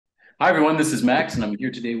Hi, everyone. This is Max, and I'm here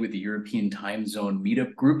today with the European Time Zone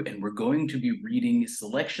Meetup Group, and we're going to be reading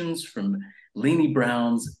selections from Laynie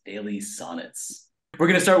Browne's Daily Sonnets. We're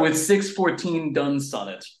going to start with 614 Done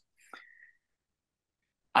Sonnet.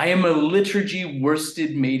 I am a liturgy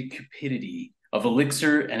worsted made cupidity of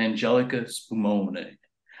elixir and angelica spumone.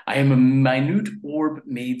 I am a minute orb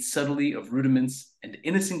made subtly of rudiments, and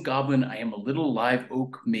innocent goblin, I am a little live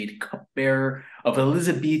oak made cupbearer of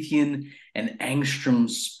Elizabethan and angstrom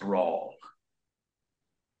sprawl.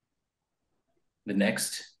 The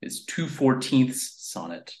next is 2/14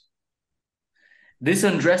 sonnet. This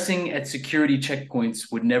undressing at security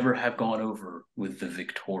checkpoints would never have gone over with the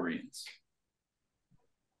Victorians.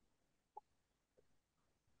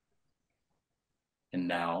 And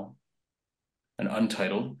now, an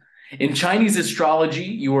untitled. In Chinese astrology,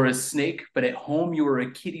 you are a snake, but at home you are a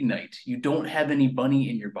kitty knight. You don't have any bunny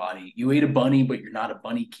in your body. You ate a bunny, but you're not a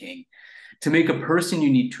bunny king. To make a person, you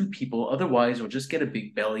need two people. Otherwise, you'll just get a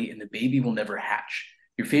big belly and the baby will never hatch.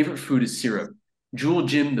 Your favorite food is syrup. Jewel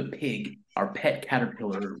Jim the pig, our pet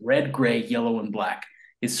caterpillar, red, gray, yellow, and black,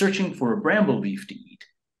 is searching for a bramble leaf to eat.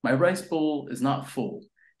 My rice bowl is not full.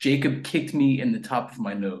 Jacob kicked me in the top of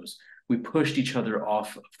my nose. We pushed each other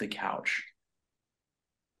off of the couch.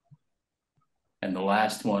 And the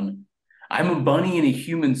last one, I'm a bunny in a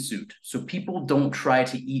human suit, so people don't try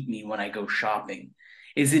to eat me when I go shopping.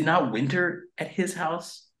 Is it not winter at his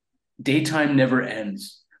house? Daytime never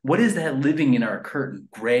ends. What is that living in our curtain,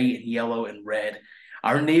 gray and yellow and red?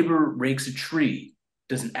 Our neighbor rakes a tree.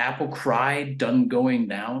 Does an apple cry done going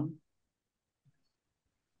down?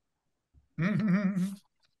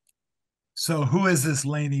 So who is this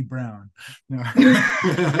Laynie Browne? No.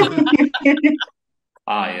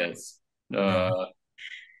 Yes.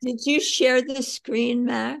 Did you share the screen,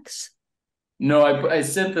 Max? No, I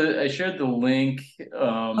shared the link in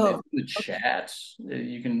the chat.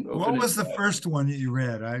 You can open What it. was the first one that you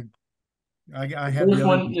read? I had First the other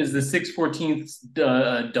one is the 6/14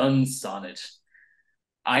 Done Sonnet.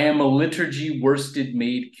 I am a liturgy worsted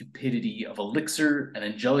made cupidity of elixir and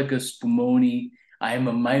angelica spumoni. I am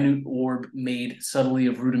a minute orb made subtly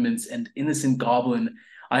of rudiments and innocent goblin.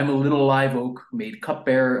 I am a little live oak made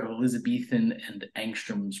cupbearer of Elizabethan and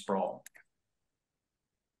angstrom sprawl.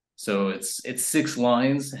 So it's 6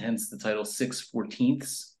 lines, hence the title 6/14.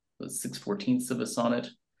 So 6/14 of a sonnet.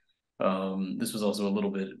 This was also a little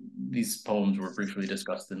bit, these poems were briefly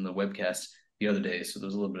discussed in the webcast the other day. So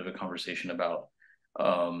there's a little bit of a conversation about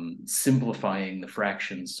simplifying the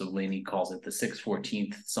fractions. So Laynie calls it the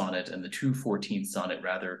 6/14 sonnet and the 2/14 sonnet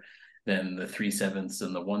rather than the 3/7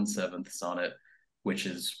 and the 1/7 sonnet, which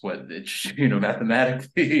is what it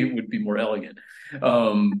mathematically would be more elegant.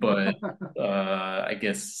 But I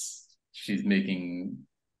guess she's making,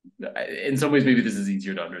 in some ways, maybe this is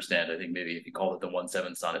easier to understand. I think maybe if you call it the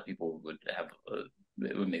 1/7 sonnet, people would have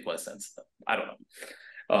it would make less sense. I don't know.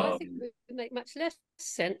 I think it would make much less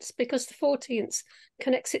sense because the 14th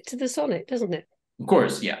connects it to the sonnet, doesn't it? Of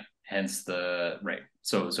course, yeah. Hence the right.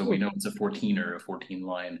 So we know it's a 14 or a 14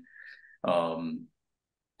 line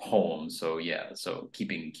poem. So yeah, so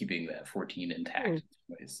keeping that 14 intact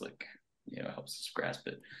is like, helps us grasp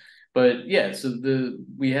it. But yeah, so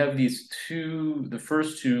we have these two, the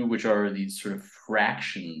first two, which are these sort of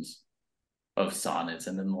fractions of sonnets,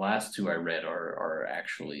 and then the last two I read are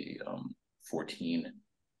actually 14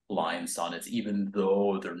 line sonnets, even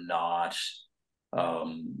though they're not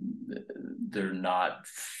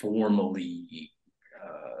formally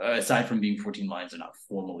aside from being 14 lines, they're not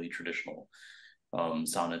formally traditional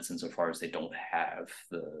sonnets insofar as they don't have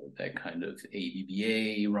that kind of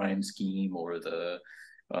ABBA rhyme scheme or the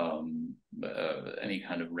any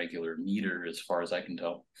kind of regular meter, as far as I can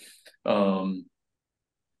tell.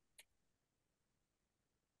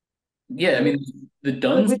 Yeah, I mean, the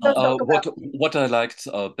Duns. What I liked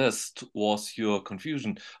best was your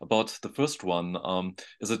confusion about the first one.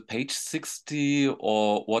 Is it page 60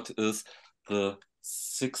 or what is the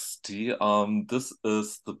 60? This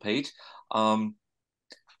is the page.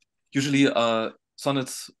 Usually,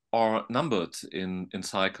 sonnets are numbered in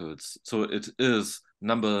cycles, so it is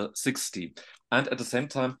number 60, and at the same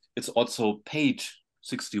time, it's also page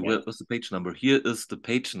 60. Yeah. Where is the page number? Here is the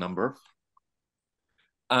page number.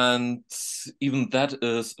 And even that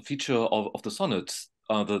is a feature of the sonnet,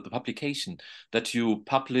 the publication, that you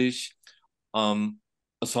publish a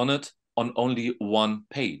sonnet on only one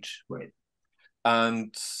page. Right.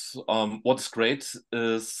 And what's great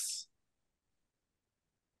is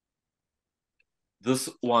this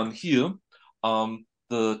one here,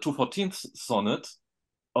 the 2/14 sonnet,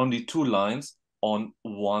 only 2 lines on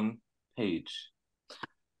one page.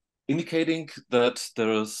 indicating that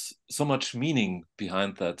there is so much meaning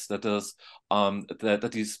behind that, that there's that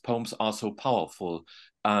these poems are so powerful.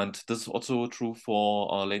 And this is also true for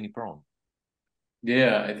Laynie Browne.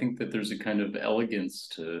 Yeah, I think that there's a kind of elegance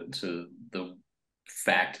to the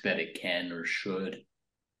fact that it can or should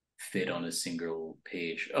fit on a single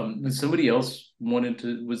page. Somebody else wanted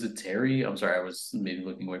to, was it Terry? I'm sorry, I was maybe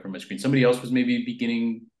looking away from my screen. Somebody else was maybe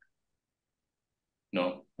beginning.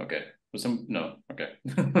 No, okay. Was some no, okay.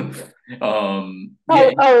 Yeah.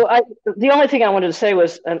 The only thing I wanted to say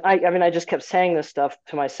was, and I mean, I just kept saying this stuff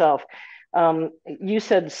to myself. You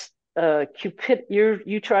said Cupid.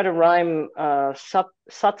 You try to rhyme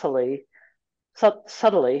subtly,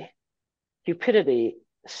 cupidity,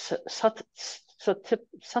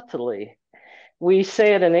 subtly. We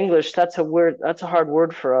say it in English. That's a word. That's a hard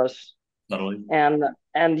word for us. Totally.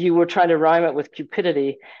 And you were trying to rhyme it with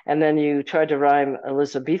cupidity, and then you tried to rhyme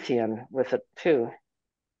Elizabethan with it too.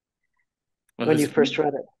 When you first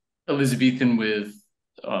read it, Elizabethan with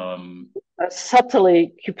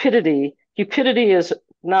subtly cupidity. Cupidity is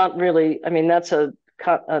not really. I mean, that's a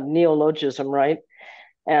neologism, right?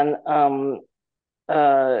 And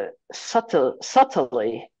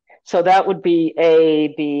subtly. So that would be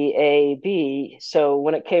A, B, A, B. So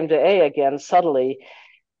when it came to A again, subtly,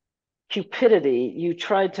 cupidity, you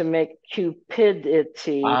tried to make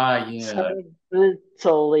cupidity. yeah.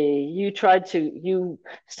 Subtly. You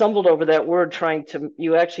stumbled over that word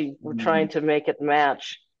you actually were trying to make it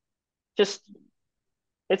match. Just,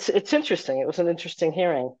 it's interesting. It was an interesting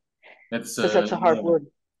hearing. That's because that's a hard word.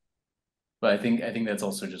 But I think that's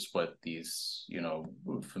also just what these,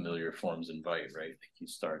 familiar forms invite, right? Like you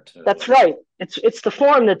start to. That's right. It's the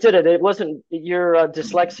form that did it. It wasn't your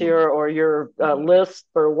dyslexia or your list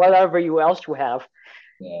or whatever else you have.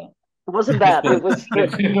 Yeah. It wasn't that. It was.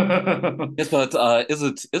 Yes, but is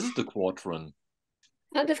it a quatrain?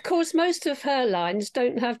 And of course, most of her lines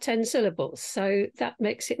don't have 10 syllables, so that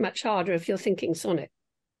makes it much harder if you're thinking sonnet.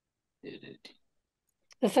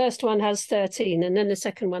 The first one has 13, and then the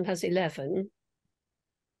second one has 11.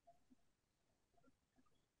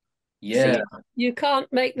 Yeah. So you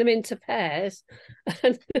can't make them into pairs,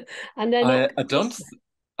 and then I don't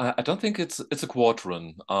think it's a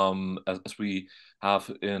quatrain, as we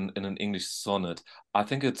have in an English sonnet. I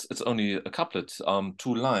think it's only a couplet,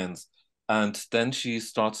 2 lines, and then she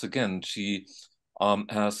starts again. She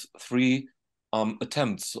has 3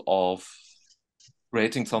 attempts of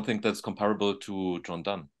creating something that's comparable to John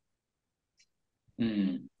Donne.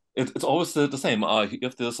 It's always the same. You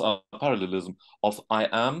have this parallelism of I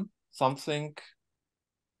am something,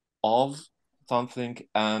 of something,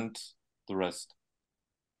 and the rest.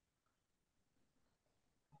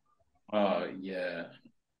 Yeah.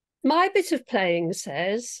 My bit of playing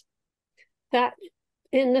says that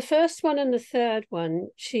in the first one and the third one,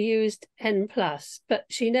 she used N+, but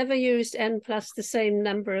she never used N+ the same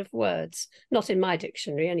number of words, not in my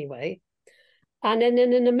dictionary anyway. And then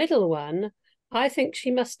in the middle one, I think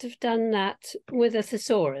she must have done that with a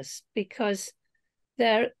thesaurus, because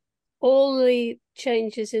all the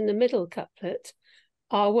changes in the middle couplet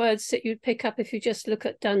are words that you'd pick up if you just look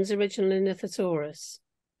at Donne's original in the thesaurus.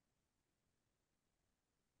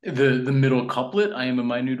 The middle couplet, I am a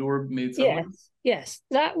minute orb made sunlight. Yes,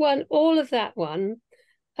 that one, all of that one,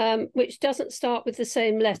 which doesn't start with the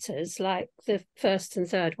same letters like the first and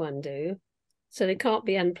third one do, so they can't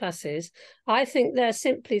be N+. I think they're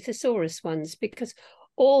simply thesaurus ones, because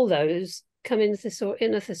all those come in a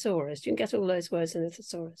thesaurus. You can get all those words in a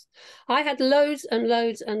thesaurus. I had loads and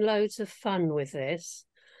loads and loads of fun with this,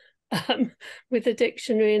 with the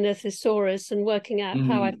dictionary and a thesaurus, and working out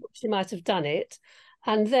how I thought she might have done it,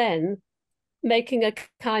 and then making a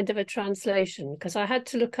kind of a translation, because I had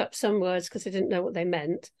to look up some words because I didn't know what they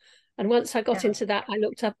meant. And once I got into that, I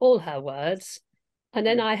looked up all her words. And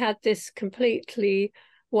then I had this completely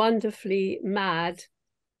wonderfully mad,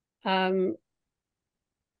 what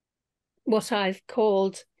I've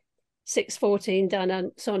called 614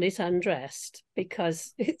 Donne sonnet undressed,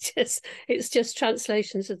 because it's just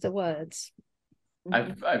translations of the words.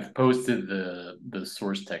 I've posted the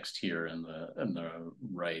source text here in the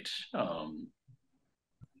right.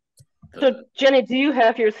 So Jenny, do you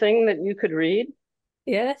have your thing that you could read?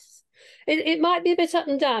 Yes, it might be a bit up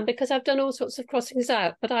and down because I've done all sorts of crossings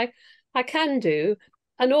out, but I can do,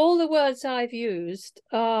 and all the words I've used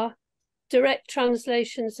are direct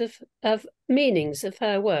translations of meanings of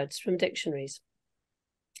her words from dictionaries.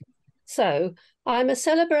 So I'm a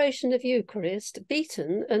celebration of Eucharist,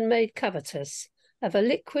 beaten and made covetous, of a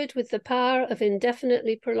liquid with the power of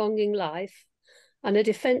indefinitely prolonging life, and a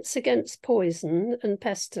defence against poison and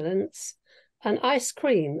pestilence, and ice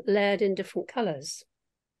cream layered in different colours.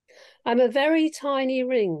 I'm a very tiny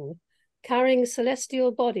ring, carrying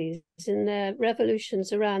celestial bodies in their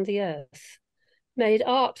revolutions around the earth, made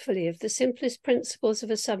artfully of the simplest principles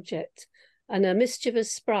of a subject and a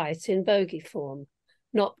mischievous sprite in bogey form,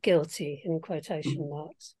 not guilty, in quotation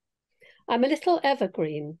marks. I'm a little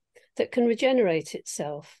evergreen that can regenerate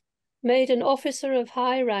itself, made an officer of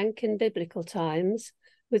high rank in biblical times,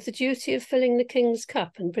 with the duty of filling the king's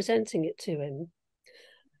cup and presenting it to him,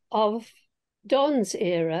 of Don's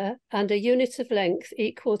era, and a unit of length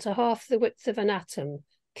equal to half the width of an atom,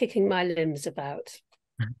 kicking my limbs about.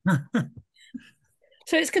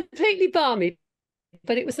 So it's completely balmy,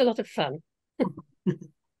 but it was a lot of fun.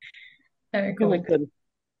 Very cool. Really good.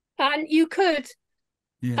 And you could,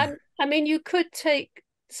 Yeah. I mean, you could take,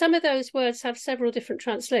 some of those words have several different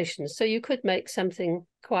translations, so you could make something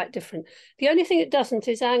quite different. The only thing it doesn't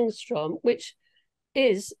is angstrom, which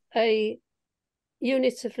is a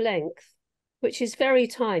unit of length, which is very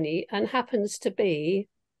tiny and happens to be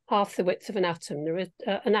half the width of an atom.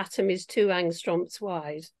 An atom is 2 angstroms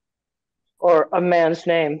wide. Or a man's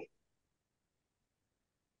name.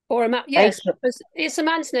 Or yes, Angstrom. it's a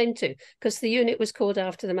man's name too, because the unit was called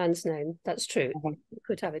after the man's name. That's true. Mhm. You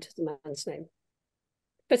could have it as the man's name.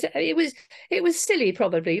 But it was silly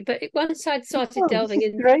probably, but once I'd started delving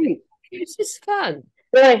into great. it was just fun.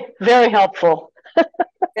 Very, very helpful.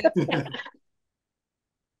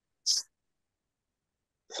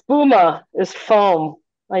 Spuma is foam.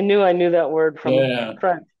 I knew that word from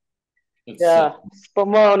French. It's, Yeah,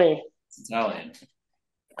 spumoni. it's Italian.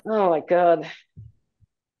 Oh my God.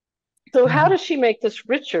 So how does she make this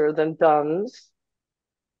richer than Dunn's?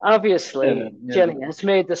 Obviously, Jenny has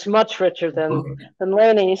made this much richer than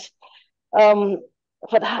Laynie's.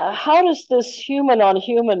 But how does this human on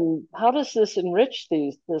human? How does this enrich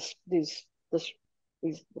these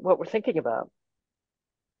what we're thinking about?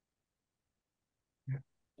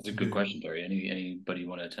 That's a good question, Terry. Anybody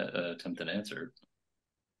want to attempt an answer?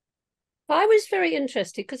 I was very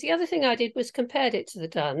interested because the other thing I did was compared it to the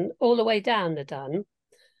Dun, all the way down the Dun.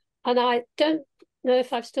 And I don't know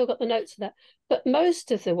if I've still got the notes of that, but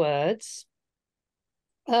most of the words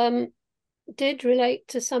did relate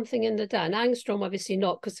to something in the Dun. Angstrom obviously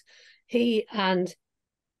not, because he and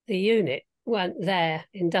the unit weren't there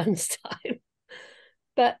in Dunn's time.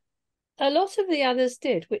 But a lot of the others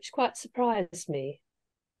did, which quite surprised me.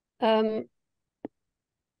 But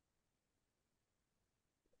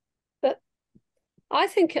I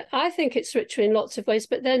think it's richer in lots of ways.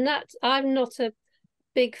 But then I'm not a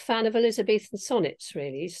big fan of Elizabethan sonnets,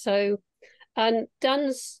 really. So, and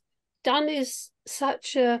Donne is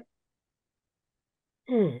such a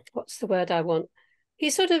what's the word I want?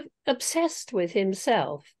 He's sort of obsessed with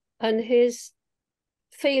himself and his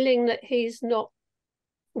feeling that he's not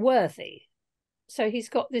worthy. So he's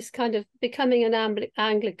got this kind of becoming an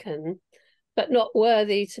Anglican, but not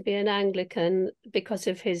worthy to be an Anglican because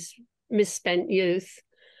of his misspent youth,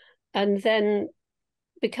 and then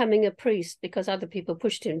becoming a priest because other people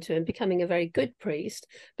pushed him to, and becoming a very good priest,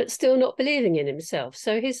 but still not believing in himself.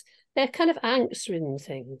 So they're kind of angst-ridden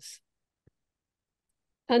things.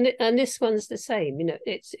 And this one's the same, you know,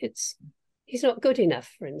 it's he's not good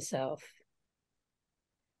enough for himself.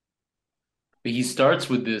 But he starts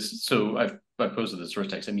with this, so I posted this source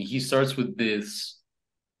text. I mean, he starts with this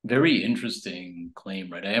very interesting claim,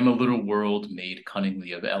 right? I am a little world made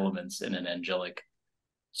cunningly of elements in an angelic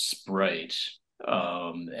sprite.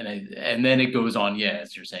 And then it goes on, yeah,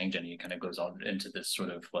 as you're saying, Jenny, it kind of goes on into this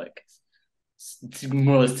sort of like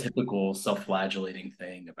more or less typical self-flagellating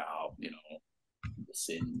thing about, you know, the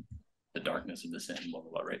sin, the darkness of the sin, blah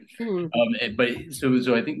blah blah, right? But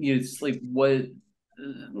so I think it's like what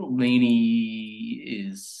Laynie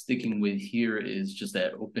is sticking with here is just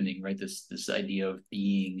that opening, right? This idea of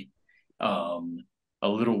being a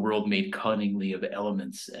little world made cunningly of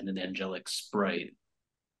elements and an angelic sprite.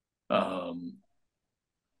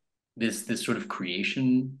 This sort of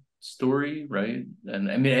creation story, right?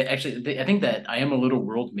 And I mean, I think that I am a little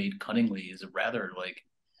world made cunningly is a rather like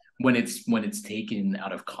when it's taken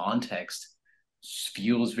out of context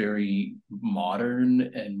feels very modern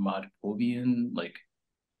and Modpovian, like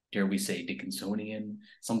dare we say Dickinsonian,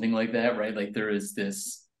 something like that, right? Like there is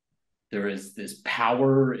this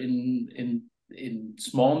power in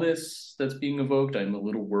smallness that's being evoked. I'm a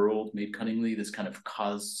little world made cunningly, this kind of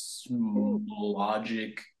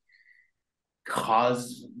cosmologic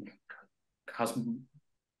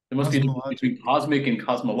there must be a difference between cosmic and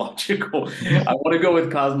cosmological. I want to go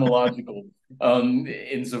with cosmological,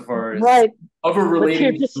 insofar as right. Of a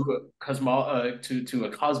relating to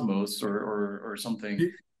a cosmos or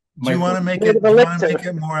something. Do you want to make Made it? of Do you want to elixir. make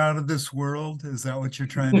it more out of this world? Is that what you're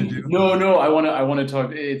trying to do? No. I want to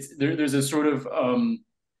talk. There's a sort of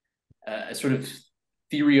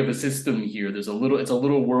theory of a system here. It's a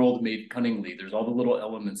little world made cunningly. There's all the little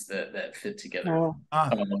elements that fit together, Oh.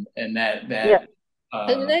 and that Yeah.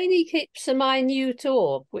 And Laynie keeps a minute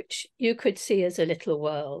orb, which you could see as a little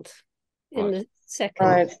world in Right. the second.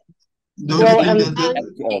 Right. Well,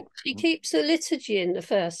 And she keeps a liturgy in the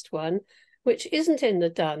first one, which isn't in the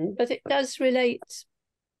Dun, but it does relate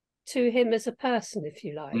to him as a person, if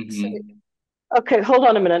you like. Mhm. So Okay, hold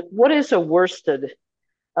on a minute. What is a worsted?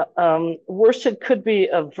 Worsted could be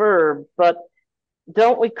a verb, but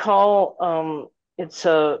don't we call it's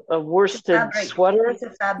a worsted fabric. sweater? It's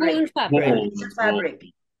a fabric. woolen fabric. Wool. It's a fabric.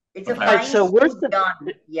 It's a Right, fine so worsted-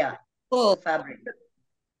 yarn. Yeah, Oh, it's a fabric.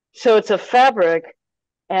 So it's a fabric,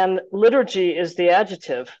 and liturgy is the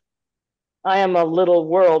adjective. I am a little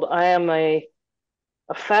world. I am a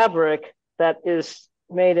fabric that is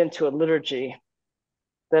made into a liturgy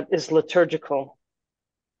that is liturgical.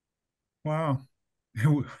 Wow,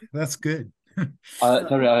 that's good.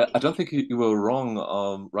 Terry, I don't think you were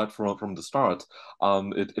wrong right from the start.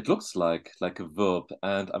 It looks like a verb,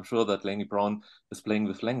 and I'm sure that Laynie Browne is playing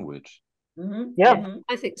with language. Mm-hmm. Yeah. Mm-hmm.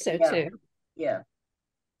 I think so Yeah. too. Yeah.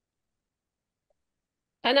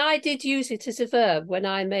 And I did use it as a verb when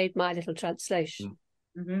I made my little translation.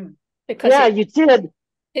 Mm-hmm. Because Yeah, it, you did.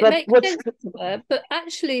 it but makes what's- sense as a verb, but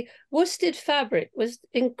actually worsted fabric was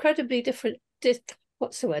incredibly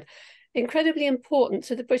what's the word? Incredibly important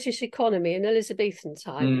to the British economy in Elizabethan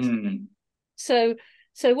times. Mm.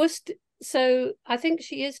 So I think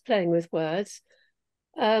she is playing with words.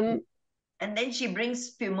 And then she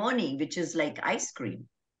brings spumoni, which is like ice cream.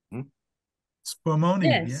 Spumoni,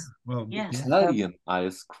 Yes. yeah. Well, Yeah. Italian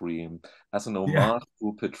ice cream as an homage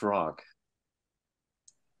to Petrarch,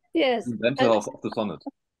 Yes. inventor And of the sonnet.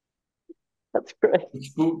 That's great.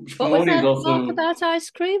 what was Spumoni that is also. Mark about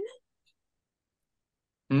ice cream?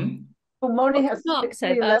 Spumoni has Mark said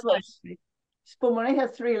three about levels. ice cream. Spumoni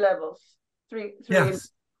has three levels. Three. yes.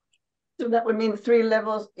 So that would mean three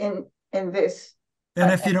levels in this.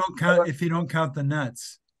 And if you don't count the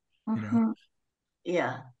nuts, you know. Mhm.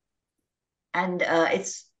 Yeah. And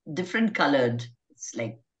it's different colored. It's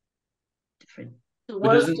like different. So But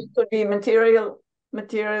worsted doesn't- could be material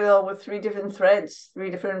with three different threads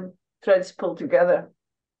pulled together.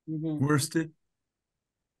 Mm-hmm. Worsted.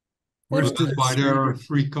 Well, Worsted That's why is there are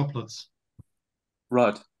three. 3 couplets.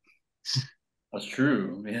 Right. That's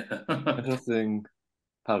true. Yeah. Interesting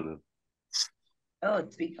parallel. Oh,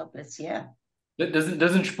 3 couplets. Yeah. Doesn't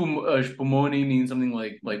spumoni mean something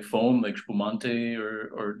like foam, like spumante,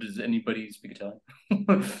 or does anybody speak Italian?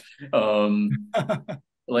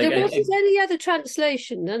 Like There wasn't any other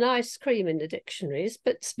translation than ice cream in the dictionaries,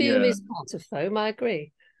 but spume Yeah. is part of foam, I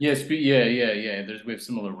agree. yes, yeah. We have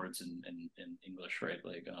similar words in English, right?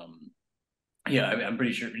 Like yeah, I'm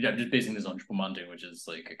pretty sure. I'm just basing this on spumante, which is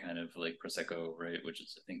like a kind of like prosecco, right? Which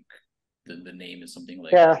is I think the name is something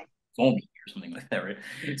like foamy or something like that, right?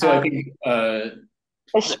 So I think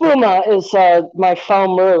Espuma is my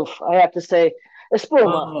foam roof. I have to say,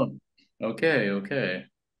 espuma. Okay.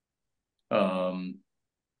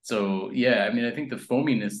 So yeah, I mean, I think the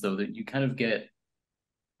foaminess though that you kind of get,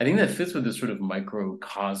 I think that fits with this sort of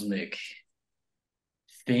microcosmic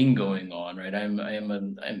thing going on, right?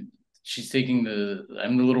 She's taking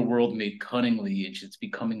I'm the little world made cunningly, and it's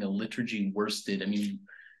becoming a liturgy worsted. I mean,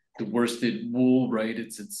 the worsted wool, right?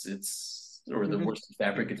 It's or the worsted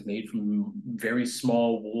fabric. It's made from very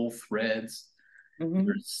small wool threads. Mm-hmm.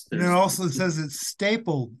 And it also says it's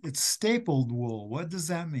stapled. It's stapled wool. What does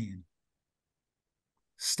that mean?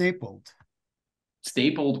 Stapled.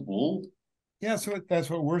 Stapled wool? Yeah, that's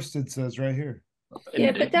what worsted says right here.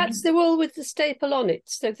 Yeah, but that's the wool with the staple on it,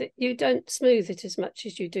 so that you don't smooth it as much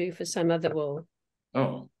as you do for some other wool.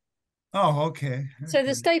 Oh, okay. So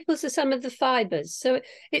the staples are some of the fibers. So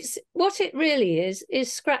it's what it really is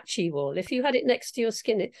scratchy wool. If you had it next to your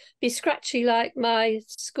skin, it'd be scratchy like my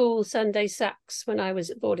school Sunday sacks when I was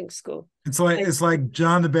at boarding school. It's like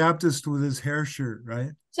John the Baptist with his hair shirt,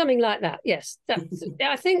 right? Something like that. Yes,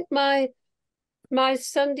 I think my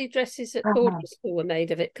Sunday dresses at boarding school were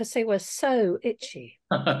made of it because they were so itchy.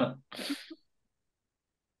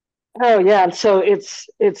 Oh yeah, and so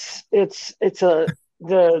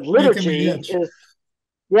the liturgy is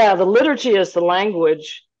the liturgy is the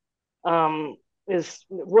language. Is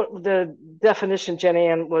what the definition, Jenny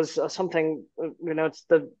Ann, was something, it's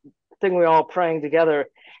the thing we're all praying together,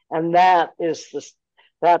 and that's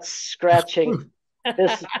scratching.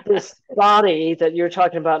 this body that you're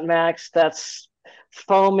talking about, Max, that's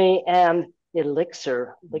foamy and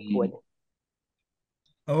elixir liquid.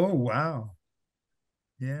 Oh, wow.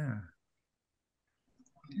 Yeah.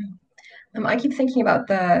 I keep thinking about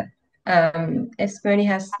the if Spoonie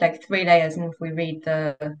has like 3 layers, and if we read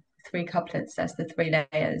the 3 couplets as the 3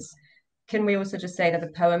 layers, can we also just say that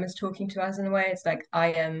the poem is talking to us in a way? It's like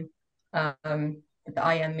I am, but the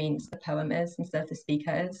I am means the poem is instead of the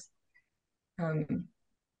speaker is.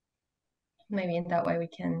 Maybe in that way we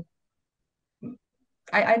can.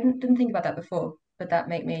 I didn't think about that before, but that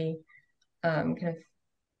made me kind of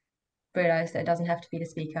realize that it doesn't have to be the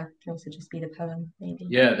speaker; it can also just be the poem, maybe.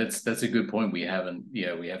 Yeah, that's a good point. We haven't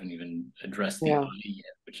even addressed the I yet,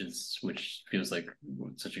 which feels like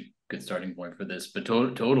such a good starting point for this. But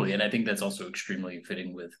totally, and I think that's also extremely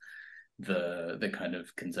fitting with the kind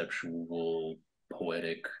of conceptual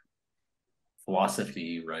poetic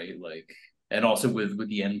philosophy, right? Like, and also with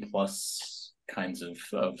the N plus kinds of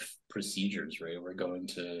procedures, right? We're going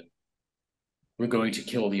to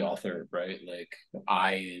kill the author, right? Like, we're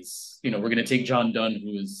going to take John Donne,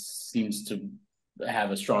 who seems to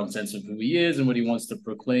have a strong sense of who he is and what he wants to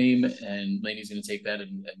proclaim, and Laynie's going to take that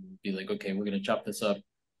and be like, okay, we're going to chop this up,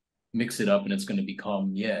 mix it up, and it's going to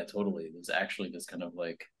become, yeah, totally. There's actually this kind of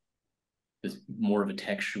like this more of a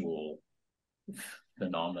textual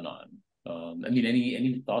phenomenon. I mean,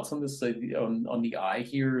 any thoughts on this, on the I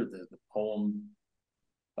here, the poem?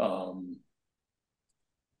 I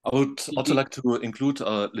would also like to include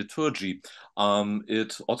liturgy.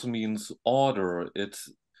 It also means order. It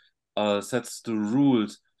sets the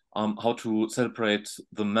rules how to celebrate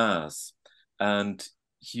the Mass. And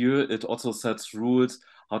here it also sets rules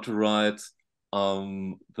how to write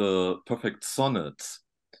the perfect sonnet.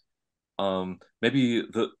 Maybe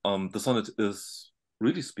the sonnet is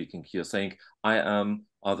really speaking here, saying, I am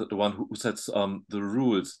the one who sets the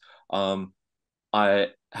rules. I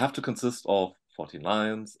have to consist of 14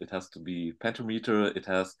 lines, it has to be pentameter, it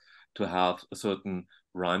has to have a certain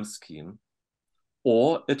rhyme scheme.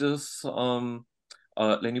 Or it is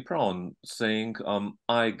Laynie Browne saying,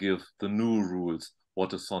 I give the new rules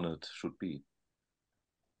what a sonnet should be.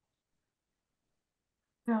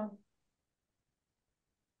 Yeah.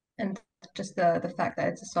 And just the fact that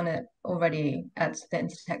it's a sonnet already adds the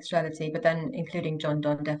intertextuality, but then including John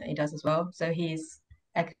Donne definitely does as well. So he's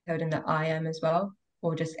echoed in the I am as well,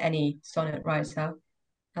 or just any sonnet writer.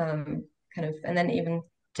 Kind of, and then even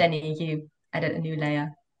Jenny, you added a new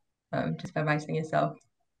layer just by writing yourself.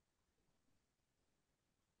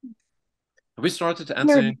 We started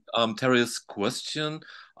answering Terry's question,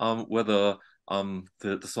 whether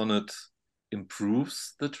the sonnet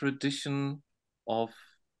improves the tradition of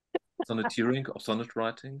sonneteering, of sonnet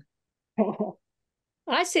writing.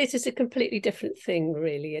 I see it as a completely different thing,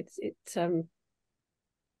 really.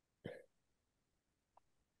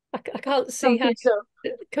 I can't see how you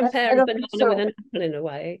compare a banana with an apple in a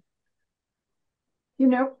way. You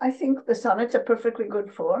know, I think the sonnet's a perfectly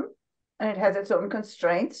good form, and it has its own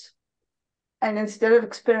constraints. And instead of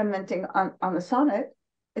experimenting on the sonnet,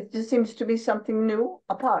 it just seems to be something new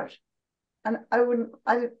apart. And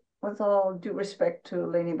with all due respect to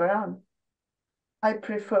Laynie Browne, I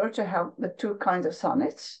prefer to have the two kinds of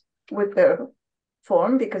sonnets with their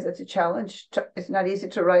form, because it's a challenge. It's not easy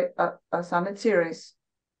to write a sonnet series.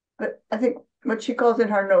 But I think what she calls in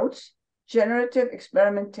her notes, generative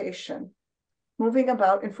experimentation, moving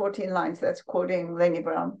about in 14 lines, that's quoting Laynie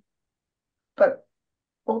Browne. But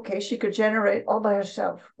okay, she could generate all by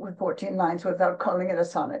herself with 14 lines without calling it a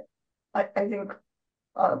sonnet. I think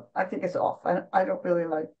it's off. I don't really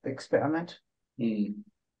like the experiment. I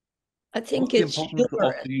think What's it's the importance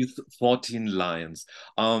humorous. of these 14 lines?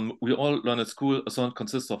 We all learn at school a sonnet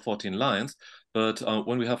consists of 14 lines, but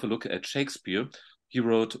when we have a look at Shakespeare, he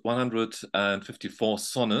wrote 154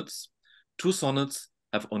 sonnets. 2 sonnets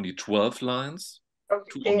have only 12 lines, 2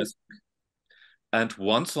 are missing. And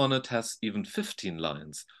 1 sonnet has even 15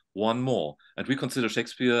 lines, 1 more. And we consider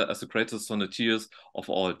Shakespeare as the greatest sonneteers of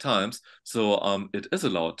all times. So it is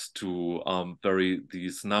allowed to vary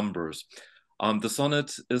these numbers. The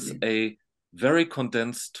sonnet is a very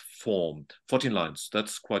condensed form, 14 lines,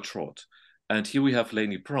 that's quite short. And here we have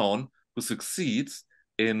Laynie Browne, who succeeds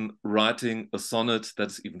in writing a sonnet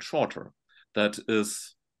that's even shorter, that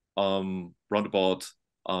is round about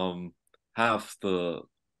half the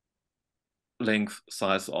length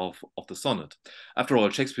size of the sonnet. After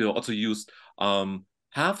all, Shakespeare also used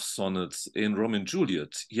half sonnets in Romeo and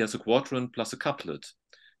Juliet. He has a quatrain plus a couplet.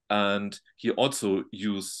 And he also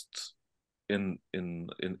used in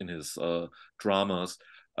his dramas,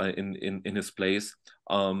 in his plays,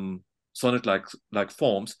 sonnet-like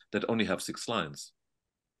forms that only have 6 lines.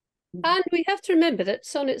 And we have to remember that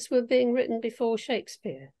sonnets were being written before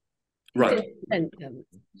Shakespeare. Right. Didn't invent them.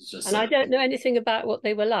 And I don't know anything about what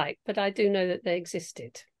they were like, but I do know that they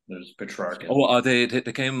existed. There's Petrarch. Oh, they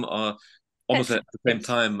came almost at the same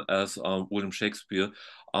time as William Shakespeare.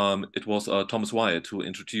 It was Thomas Wyatt who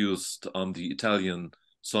introduced the Italian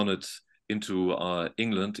sonnet into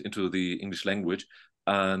England, into the English language,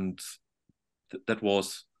 and that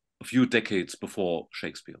was a few decades before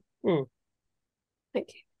Shakespeare. Thank you.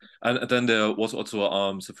 And then there was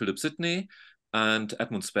also Sir Philip Sidney and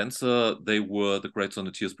Edmund Spenser. They were the great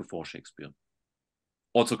sonneteers before Shakespeare,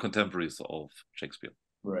 also contemporaries of Shakespeare.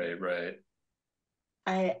 Right.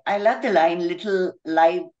 I love the line, little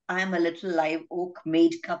live, I am a little live oak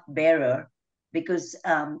made cup bearer, because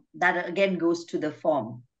that again goes to the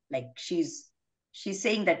form. Like she's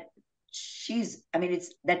saying that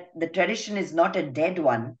it's that the tradition is not a dead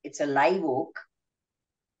one, it's a live oak,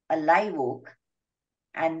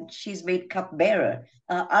 and she's made cup bearer.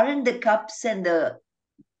 Aren't the cups and the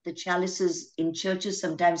chalices in churches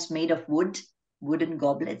sometimes made of wooden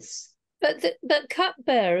goblets? But cup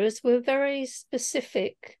bearers were very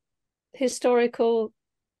specific historical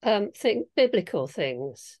biblical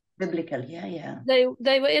things. Biblical, yeah.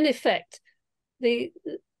 They were in effect the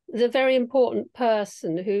very important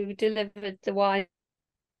person who delivered the wine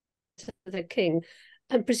to the king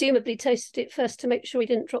and presumably tasted it first to make sure he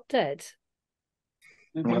didn't drop dead.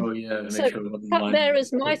 Oh yeah, so cup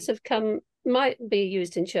bearers might be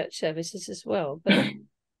used in church services as well, but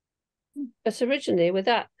originally with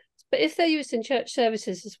that. But if they're used in church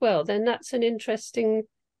services as well, then that's an interesting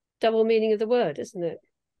double meaning of the word, isn't it?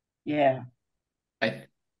 Yeah. I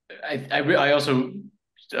also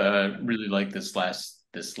really like this last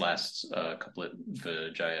couplet,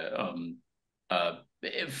 Vijaya,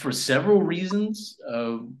 for several reasons.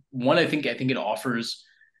 One, I think it offers,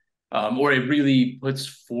 or it really puts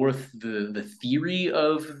forth the theory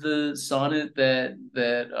of the sonnet that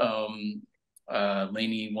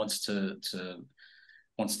Laynie wants to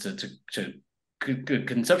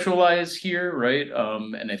conceptualize here, right?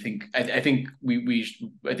 And I think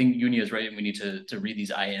Unia is right, and we need to read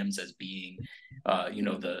these IMs as being,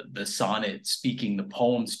 the sonnet speaking, the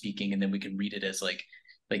poem speaking, and then we can read it as like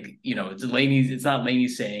it's Laynie. It's not Laynie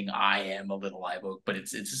saying I am a little live oak, but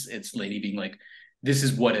it's Laynie being like, this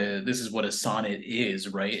is what a sonnet is,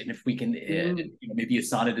 right? And if we can, maybe a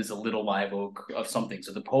sonnet is a little live oak of something.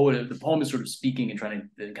 So the poem is sort of speaking and trying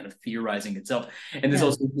to kind of theorizing itself. And this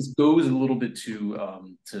goes a little bit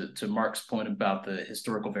to Mark's point about the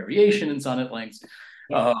historical variation in sonnet lengths.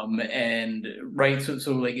 And right, so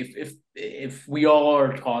like if we all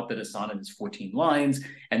are taught that a sonnet is 14 lines,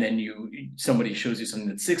 and then somebody shows you something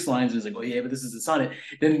that's 6 lines, and is like, oh yeah, but this is a sonnet,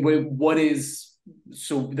 then what is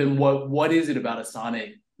it about a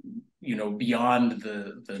sonnet, beyond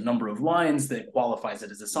the number of lines that qualifies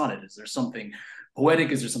it as a sonnet? Is there something poetic?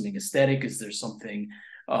 Is there something aesthetic? Is there something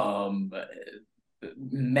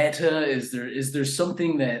meta? Is there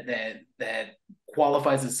something that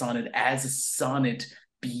qualifies a sonnet as a sonnet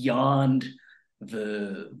beyond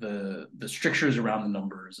the strictures around the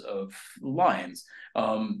numbers of lines?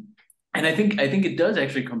 And I think it does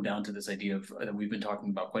actually come down to this idea of that we've been talking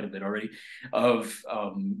about quite a bit already, of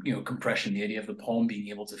compression, the idea of the poem being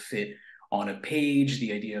able to fit on a page,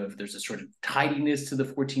 the idea of there's a sort of tidiness to the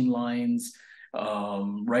 14 lines,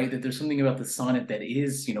 right? That there's something about the sonnet that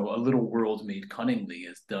is, a little world made cunningly,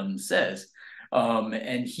 as Donne says.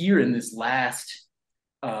 And here in this last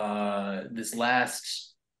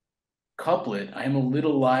couplet, I am a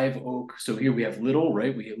little live oak. So here we have little,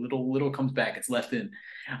 right? We have little comes back, it's left in.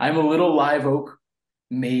 I'm a little live oak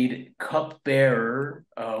made cup bearer,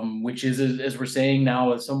 which is, as we're saying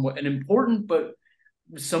now, an important but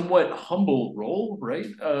somewhat humble role, right?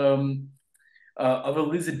 Of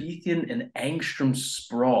Elizabethan and Angstrom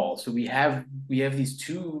sprawl. So we have these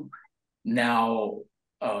two now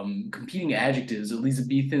competing adjectives: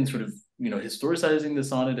 Elizabethan, sort of historicizing the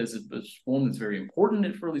sonnet as a form that's very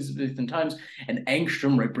important for Elizabethan times, and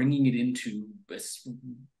Angstrom, right, bringing it into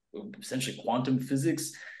essentially quantum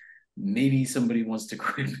physics. Maybe somebody wants to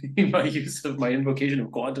correct me my use of my invocation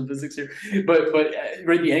of quantum physics here, but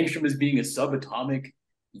right, the Angstrom is being a subatomic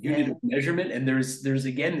unit of measurement, and there's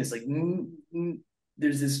again this like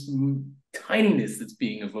there's this tininess that's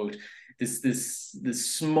being evoked, this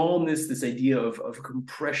smallness, this idea of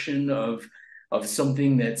compression of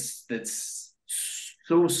something that's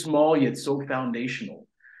so small yet so foundational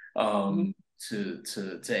to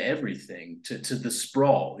everything, to the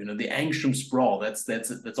sprawl, the Angstrom sprawl. That's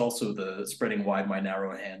also the spreading wide my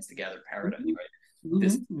narrow hands to gather paradise, right?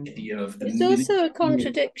 This idea of it's also a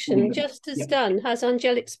contradiction, just as Donne has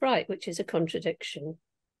angelic sprite, which is a contradiction.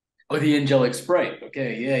 Oh, the angelic sprite.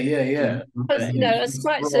 Okay, yeah. A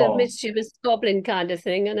sprite's a mischievous goblin kind of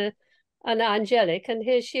thing, and an angelic, and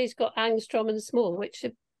here she's got angstrom and small, which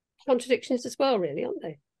are contradictions as well, really, aren't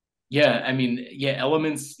they? Yeah, I mean, yeah,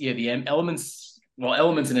 elements, yeah, elements, well,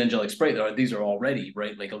 elements in angelic sprite these are already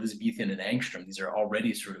right, like Elizabethan and angstrom. These are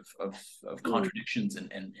already sort of contradictions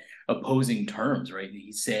and opposing terms, right?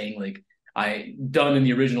 He's saying like done in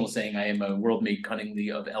the original saying I am a world made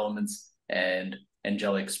cunningly of elements and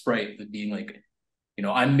angelic sprite, being like,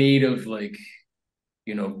 I'm made of like,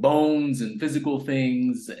 bones and physical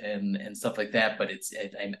things and stuff like that, but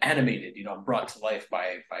I'm animated, I'm brought to life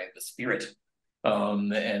by the spirit.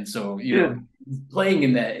 And so, playing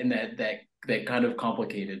in that kind of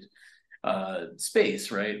complicated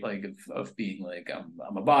space, right? Like of being like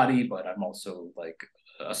I'm a body, but I'm also like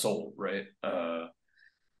a soul, right?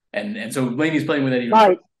 And so Laynie's playing with that even.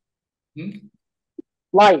 Light. Hmm?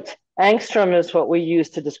 Light. Angstrom is what we use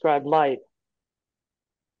to describe light.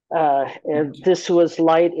 And this was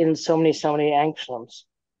light in so many angstroms.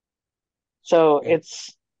 So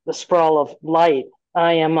it's the sprawl of light.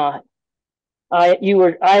 I am a,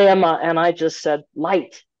 and I just said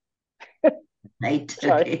light. Light.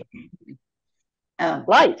 Sorry. Okay.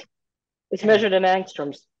 Light. It's measured in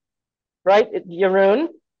angstroms, right, Jeroen?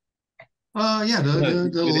 Yeah,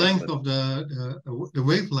 the length of the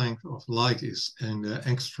wavelength of light is in the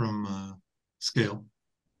angstrom scale.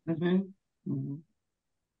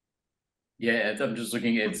 Yeah, I'm just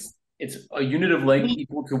looking. It's a unit of length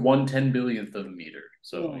equal to 1/10 billionth of a meter.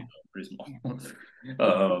 So pretty small.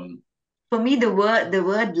 For me, the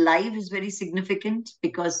word live is very significant,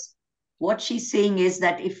 because what she's saying is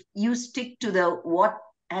that if you stick to what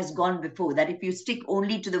has gone before, that if you stick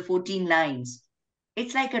only to the 14 lines,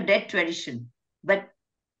 it's like a dead tradition. But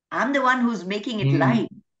I'm the one who's making it live,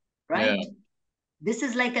 right? Yeah. This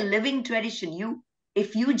is like a living tradition.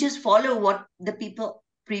 If you just follow what the people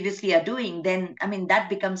previously are doing, then I mean that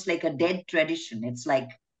becomes like a dead tradition. It's like,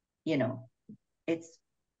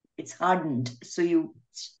 it's hardened.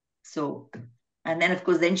 And then of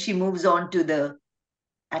course then she moves on to the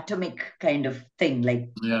atomic kind of thing, like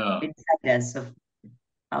inside us, of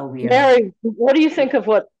how we are. Mary, what do you think of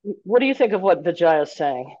what Vijaya is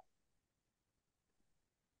saying?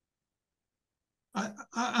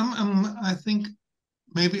 I think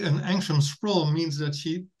maybe an angstrom sprawl means that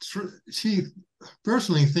she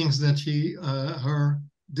personally thinks that her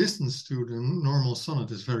distance to the normal sonnet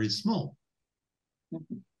is very small.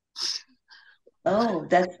 Oh,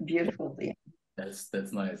 that's beautiful. Yeah. That's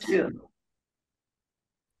nice. Yeah.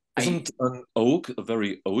 Isn't an oak a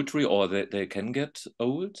very old tree, or they can get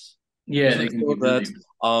old? Yeah, they can so get that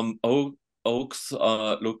really... oaks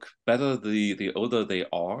look better the older they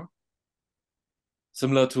are.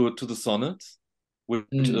 Similar to the sonnet, which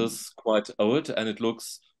is quite old, and it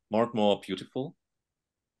looks more and more beautiful.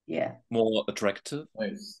 Yeah. More attractive.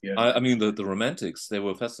 Nice. Yeah. I mean the romantics, they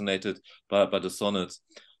were fascinated by the sonnet.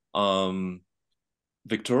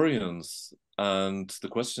 Victorians, and the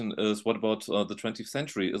question is, what about the 20th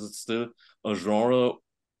century? Is it still a genre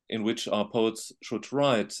in which our poets should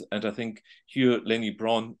write? And I think here Laynie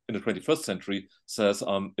Browne in the 21st century says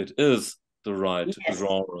it is the right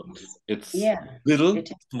genre. It's little,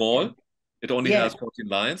 small. It only has 14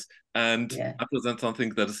 lines, and I present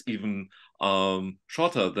something that is even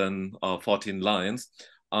shorter than 14 lines.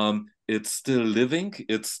 It's still living,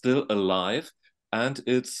 it's still alive, and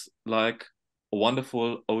it's like a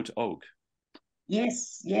wonderful old oak.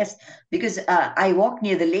 Yes, because I walk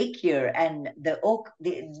near the lake here, and the oak,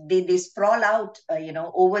 they sprawl out,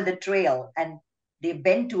 over the trail, and they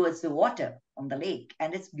bend towards the water on the lake,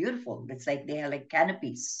 and it's beautiful. It's like they are like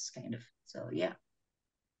canopies, kind of. So yeah.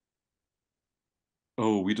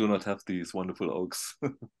 Oh, we do not have these wonderful oaks.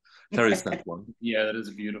 Terry's that one. Yeah, that is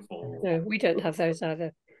beautiful. No, we don't have those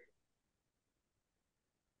either.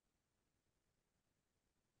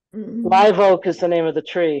 Live oak is the name of the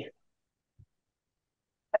tree.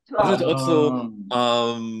 Does it also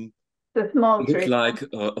the small look tree. like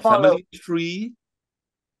a family tree?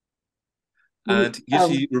 And here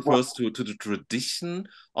she refers to the tradition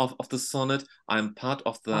of the sonnet. I'm part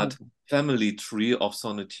of that family tree of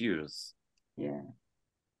sonneteers. Yeah.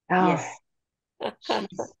 Yes.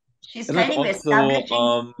 She's and kind of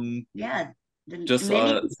establishing. Just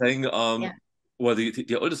Laynie, saying. Well,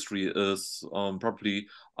 the oldest tree is probably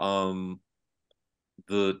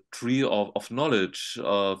the tree of knowledge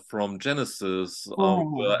from Genesis,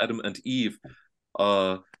 where Adam and Eve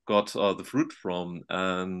got the fruit from,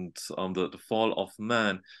 and the fall of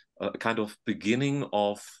man, a kind of beginning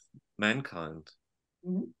of mankind.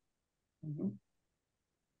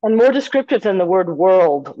 And more descriptive than the word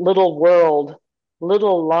world, little world.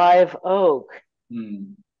 little live oak.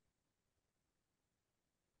 Hmm.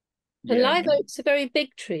 And Yeah. live oaks are very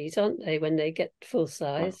big trees, aren't they, when they get full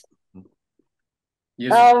size?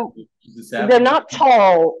 Yes, They're not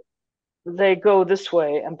tall. They go this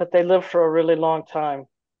way, but they live for a really long time.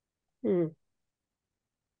 Hmm.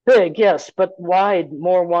 Big, yes, but wide,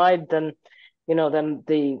 more wide than, than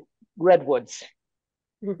the redwoods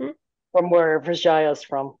Mhm. from where Vijaya's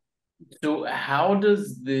from. So how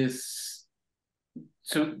does this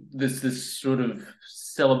sort of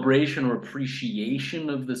celebration or appreciation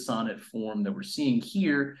of the sonnet form that we're seeing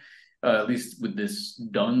here, at least with this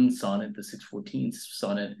Donne sonnet, the 614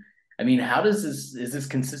 sonnet, I mean, how does this, is this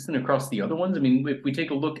consistent across the other ones? I mean, if we take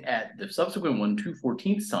a look at the subsequent one,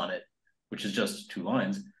 214th sonnet, which is just 2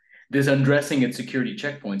 lines, this undressing at security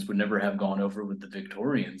checkpoints would never have gone over with the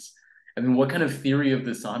Victorians. I mean, what kind of theory of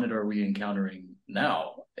the sonnet are we encountering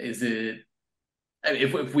now? Is it,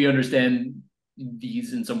 if we understand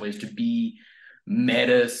these in some ways to be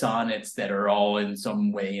meta sonnets that are all in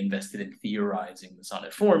some way invested in theorizing the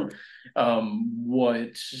sonnet form,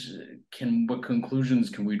 what conclusions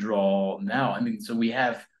can we draw now? I mean, so we've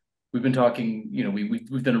been talking,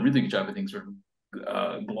 we've done a really good job, I think, sort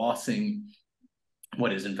of glossing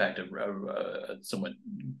what is in fact a somewhat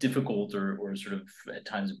difficult or sort of at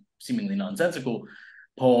times seemingly nonsensical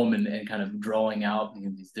poem, and kind of drawing out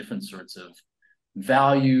these different sorts of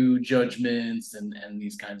value judgments and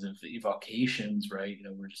these kinds of evocations, right?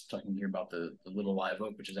 We're just talking here about the little live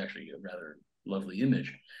oak, which is actually a rather lovely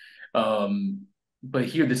image. But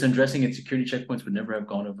here, this undressing at security checkpoints would never have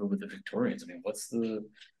gone over with the Victorians. I mean,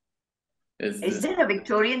 is there a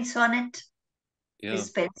Victorian sonnet? Yeah.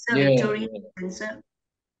 Is Spenser Yeah, Victorian? yeah. Spenser?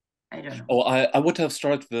 I don't know. Oh, I would have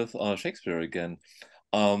started with Shakespeare again.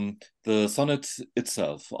 The sonnet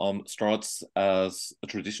itself starts as a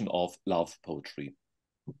tradition of love poetry.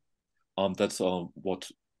 That's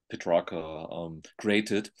what Petrarca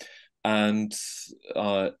created. And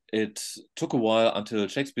it took a while until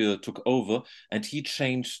Shakespeare took over, and he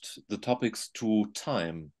changed the topics to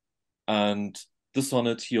time. And this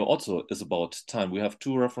sonnet here also is about time. We have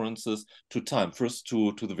 2 references to time. First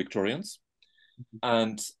to the Victorians,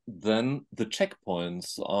 and then the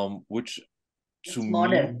checkpoints, which It's to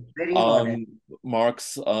modern, me very modern.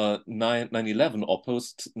 marks 9/11 or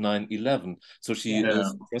post 9/11. So she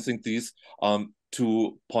is addressing these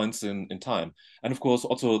 2 points in time. And of course,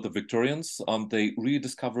 also the Victorians, they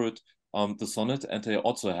rediscovered the sonnet, and they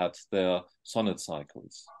also had their sonnet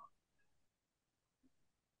cycles.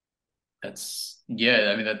 That's,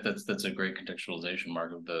 yeah, I mean, that's a great contextualization,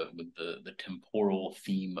 Mark, of the temporal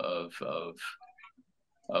theme of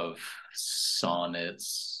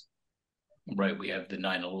sonnets. Right, we have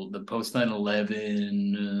the post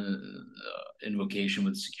 9/11 invocation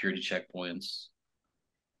with security checkpoints.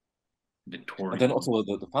 Victorian. And then also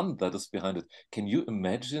the fun that is behind it. Can you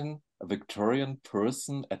imagine a Victorian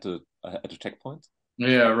person at a checkpoint?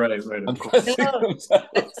 Yeah, right. Of course.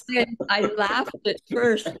 I laughed at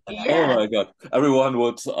first. Yeah. Oh my God. Everyone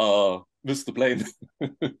would miss the plane.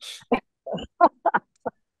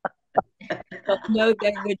 No,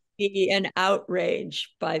 there would be an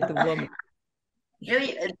outrage by the woman.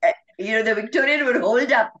 The Victorian would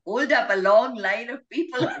hold up a long line of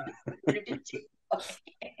people.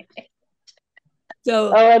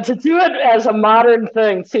 So and to do it as a modern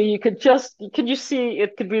thing, so you could see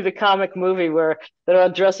it could be the comic movie where they're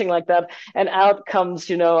dressing like that, and out comes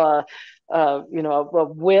a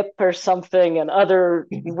whip or something, and other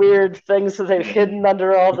weird things that they've hidden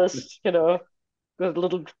under all this, the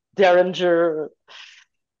little derringer.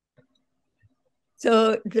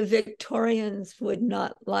 So the Victorians would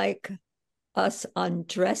not like us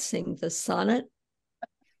undressing the sonnet.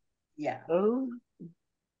 Yeah. Oh.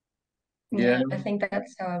 Yeah, I think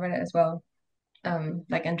that's how I read it as well.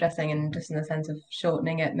 Like undressing, and just in the sense of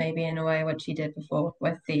shortening it, maybe in a way what she did before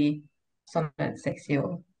with the sonnet 60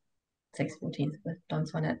 or 614th with Donne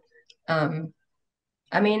sonnet.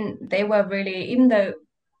 I mean, they were really, even though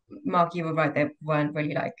Mark, you were right, they weren't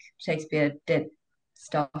really like Shakespeare did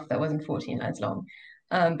stuff that wasn't 14 lines long.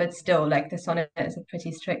 But still, like the sonnet is a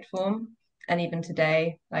pretty strict form. And even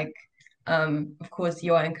today, like, of course,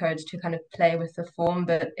 you are encouraged to kind of play with the form,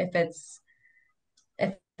 but if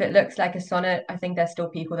it looks like a sonnet, I think there's still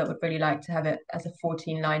people that would really like to have it as a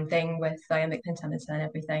 14-line thing with iambic pentameter and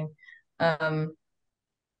everything.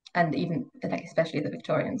 And even like especially the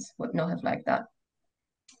Victorians would not have liked that.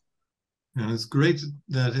 And it's great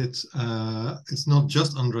that it's not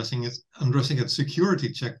just undressing; it's undressing at security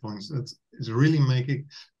checkpoints. It's really making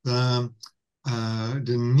the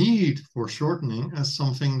need for shortening as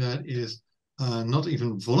something that is not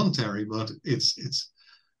even voluntary, but it's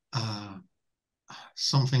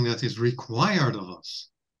something that is required of us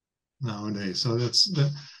nowadays. So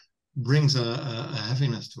that brings a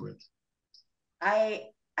heaviness to it.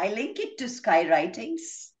 I link it to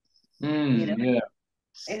skywritings. Yeah.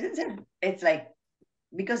 It's like,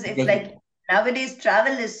 because it's like nowadays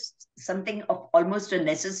travel is something of almost a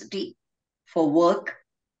necessity for work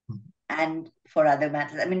and for other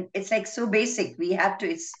matters. I mean, it's like so basic. We have to,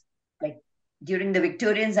 it's like during the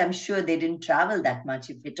Victorians, I'm sure they didn't travel that much.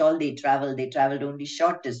 If at all they traveled only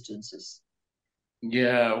short distances.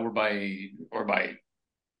 Yeah, or by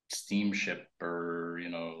steamship, or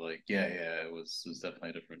like it was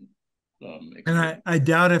definitely different. And I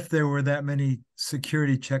doubt if there were that many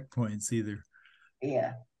security checkpoints either.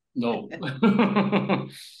 Yeah. No.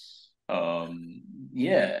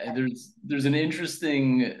 Yeah, there's an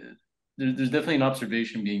interesting there's definitely an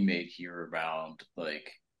observation being made here around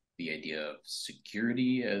like the idea of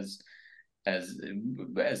security as a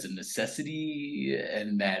necessity,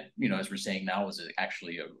 and that as we're saying now is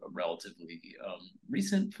actually a relatively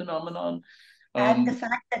recent phenomenon. And the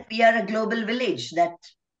fact that we are a global village, that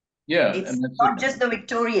it's and that's not just the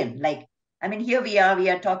Victorian. Like, I mean, here we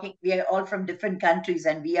are talking, we are all from different countries,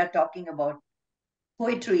 and we are talking about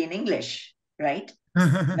poetry in English, right?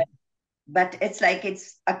 but it's like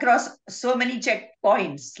it's across so many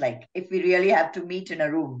checkpoints. Like, if we really have to meet in a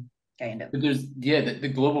room, kind of. But there's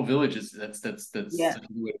the global village is that's Yeah. such a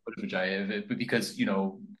good way to put it, Vijay. But because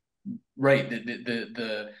right,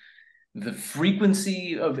 the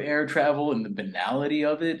frequency of air travel and the banality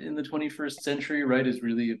of it in the 21st century, right, is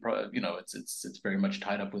really it's very much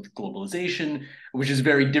tied up with globalization, which is a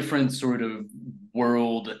very different sort of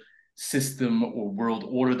world system or world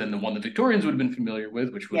order than the one the Victorians would have been familiar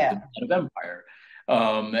with, which would have been that of empire.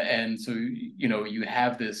 And so you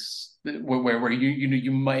have this where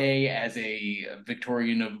you may, as a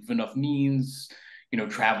Victorian of enough means,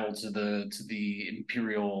 travel to the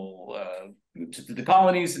imperial to the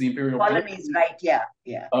colonies, to the imperial colonies, right? Yeah.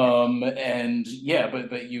 And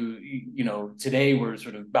but today we're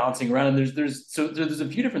sort of bouncing around, and there's a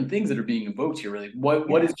few different things that are being invoked here. Really,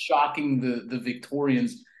 what is shocking the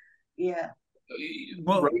Victorians? Yeah.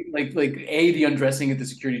 Well, right? Like the undressing at the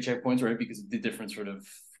security checkpoints, right? Because of the different sort of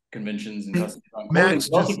conventions and customs. Max,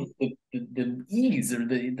 the ease, or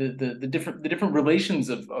the different relations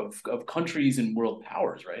of countries and world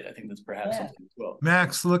powers, right? I think that's perhaps something as well.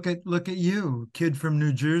 Max, look at you, kid from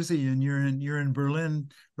New Jersey, and you're in Berlin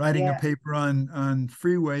writing a paper on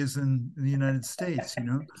freeways in the United States. I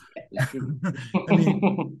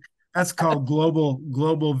mean, that's called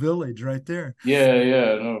global village right there.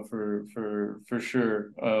 No, for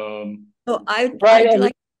sure. So I'd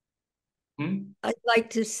like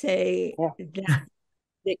to say that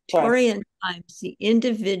Victorian times, the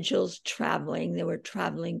individuals traveling, they were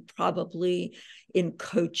traveling probably in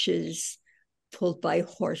coaches pulled by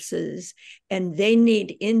horses, and they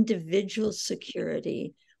need individual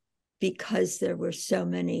security because there were so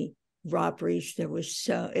many robberies. It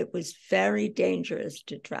was very dangerous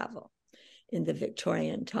to travel in the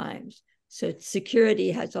Victorian times. So security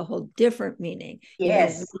has a whole different meaning.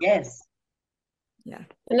 Yes. Yeah.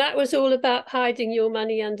 And that was all about hiding your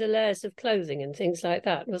money under layers of clothing and things like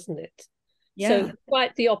that, wasn't it? Yeah. So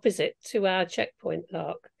quite the opposite to our checkpoint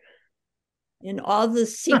lark. And all the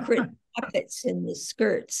secret pockets in the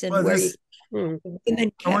skirts, and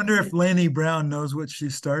women I wonder if Laynie Browne knows what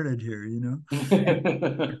she started here,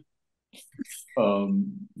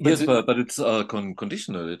 Yes, but it's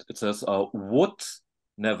conditional. It says would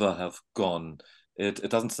never have gone. It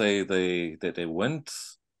doesn't say they went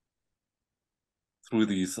through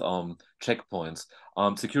these checkpoints.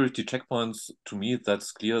 Security checkpoints, to me,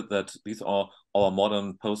 that's clear that these are our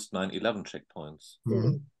modern post 9/11 checkpoints.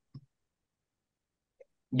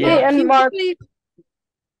 Yeah. Hey, and Mark,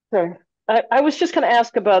 sorry, I was just going to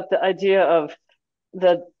ask about the idea of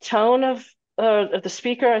the tone of the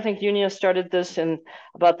speaker. I think Unia started this in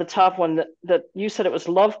about the top one, that you said it was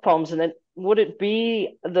love poems, and then would it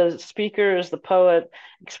be the speaker as the poet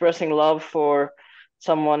expressing love for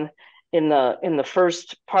someone in the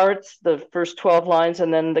first parts, the first 12 lines,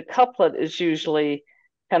 and then the couplet is usually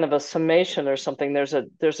kind of a summation or something. There's a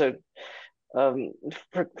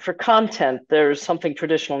for content, there's something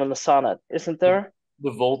traditional in the sonnet, isn't there?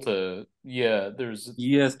 The Volta, there's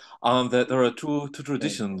yes. There are two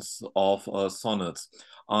traditions of sonnets.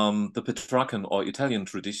 The Petrarchan or Italian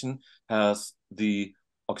tradition has the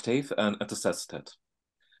octave and the sestet,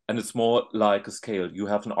 and it's more like a scale. You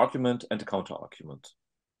have an argument and a counter argument.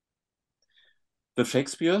 With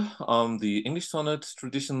Shakespeare, the English sonnet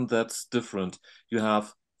tradition, that's different. You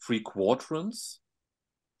have 3 quadrants,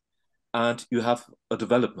 and you have a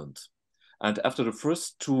development. And after the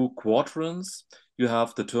first two quadrants, you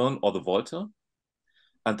have the turn or the volta,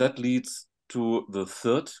 and that leads to the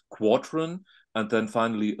third quadrant, and then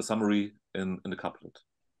finally a summary in the couplet.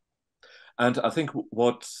 And I think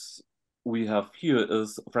what we have here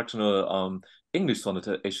is a fractional English sonnet,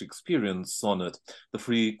 a Shakespearean sonnet. The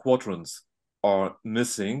three quadrants are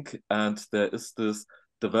missing, and there is this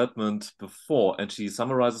development before, and she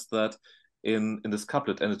summarizes that in this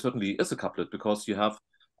couplet, and it certainly is a couplet because you have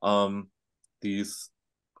this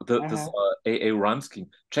AA rhyme scheme: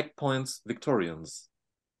 checkpoints, Victorians.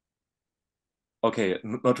 Okay,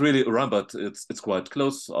 not really a rhyme, but it's quite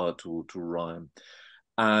close to rhyme.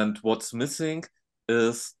 And what's missing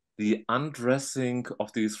is the undressing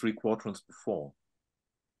of these three quadrants before.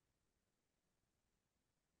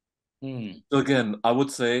 So again, I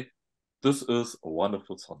would say this is a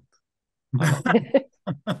wonderful sonnet.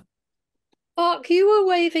 Mark, you were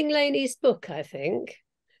waving Laynie's book, I think.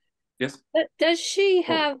 Yes. Does she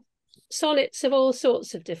have sonnets of all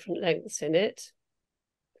sorts of different lengths in it?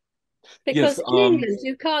 Because yes, in England,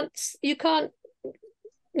 you can't.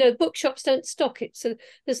 No, bookshops don't stock it, so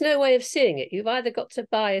there's no way of seeing it. You've either got to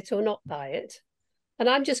buy it or not buy it. And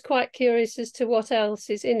I'm just quite curious as to what else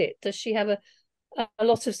is in it. Does she have a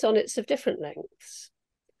lot of sonnets of different lengths?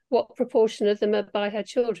 What proportion of them are by her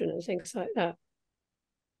children and things like that?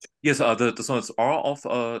 Yes, the sonnets are of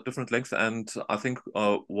different lengths, and I think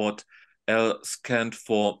what L scanned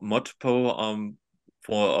for Modpo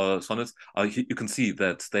for sonnets, you can see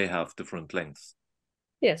that they have different lengths.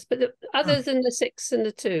 Yes, but other than the 6 and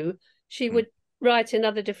the 2, she would write in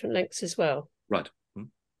other different lengths as well. Right.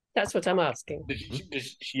 That's what I'm asking.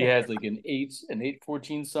 Does she has like an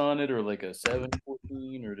 8/14 sonnet, or like a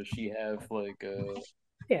 7/14, or does she have like a?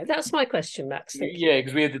 Yeah, that's my question, Max. Yeah,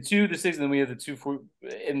 because we have the 2, the 6, and then we have the 2, 4.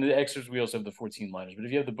 In the extras, we also have the 14 liners. But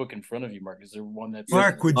if you have the book in front of you, Mark, is there one that's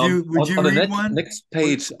Mark? Would you on read the one? Next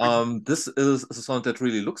page, this is a sonnet that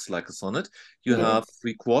really looks like a sonnet. You have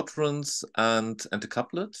 3 quadrants and a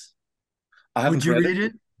couplet. I haven't read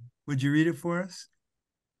it. Would you read it for us?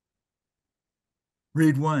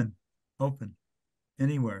 Read one. Open.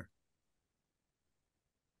 Anywhere.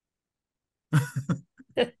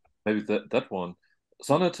 Maybe that one.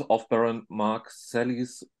 Sonnet of Baron Marc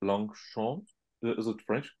Sally's Longchamp. Is it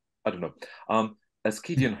French? I don't know.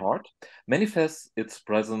 Ascadian heart manifests its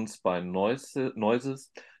presence by noises,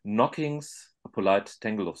 knockings, a polite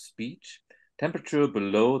tangle of speech, temperature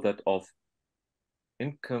below that of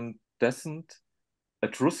incandescent,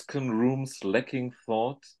 Etruscan rooms lacking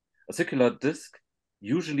thought, a circular disc,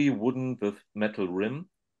 usually wooden with metal rim,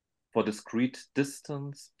 for discreet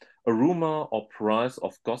distance, a rumor or price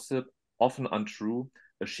of gossip, often untrue,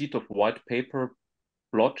 a sheet of white paper,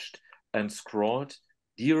 blotched and scrawled,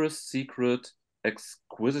 dearest secret,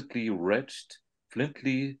 exquisitely wretched,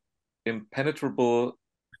 flintly, impenetrable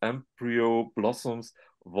embryo blossoms,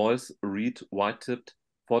 voice reed white-tipped,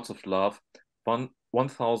 thoughts of love,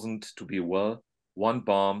 1,000 to be well, one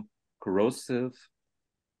balm, corrosive,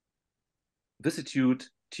 vicissitude,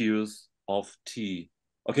 tears of tea.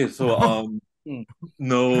 Okay, so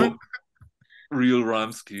no real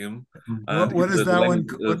rhyme scheme. What does that one?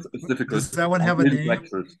 It's difficult. Does that one have a name?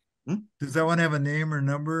 Hmm? Does that one have a name or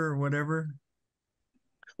number or whatever?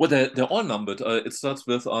 Well, they're all numbered. It starts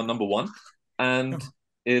with number 1, and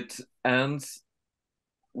it ends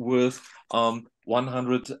with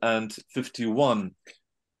 151.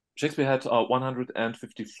 Shakespeare had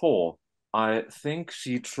 154. I think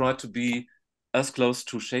she tried to be as close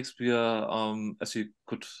to Shakespeare as she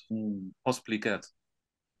could possibly get.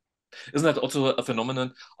 Isn't that also a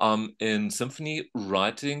phenomenon in symphony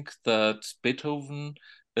writing, that Beethoven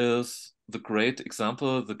is the great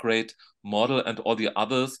example, the great model, and all the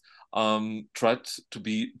others tried to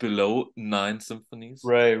be below 9 symphonies?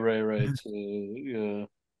 Right. But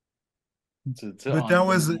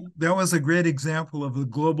that was a great example of the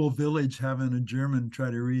global village having a German try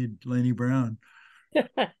to read Laynie Browne.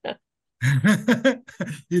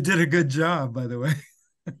 You did a good job, by the way.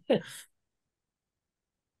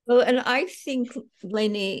 Well, and I think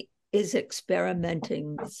Laynie is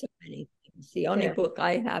experimenting with so many things. The only book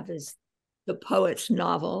I have is the poet's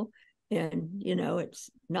novel, and it's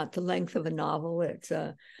not the length of a novel. It's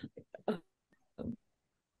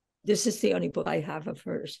this is the only book I have of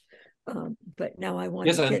hers. But now I want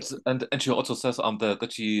to get... and she also says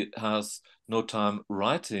that she has no time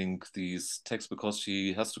writing these texts because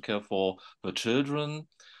she has to care for her children.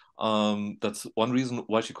 That's one reason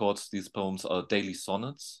why she calls these poems daily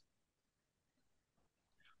sonnets.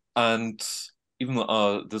 And even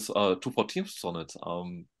this 2/14 sonnet,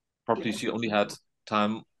 probably she only had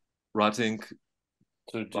time writing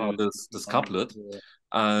this couplet,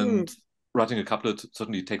 and writing a couplet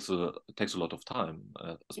certainly takes a lot of time,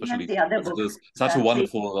 especially the other as it book. is such a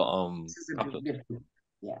wonderful This is a couplet. beautiful,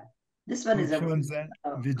 yeah. This one is Which a one's that?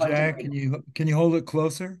 Vijay, contemporary. can you hold it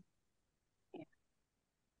closer?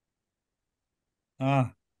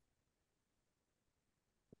 Ah,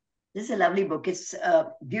 this is a lovely book. It's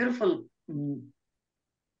beautiful,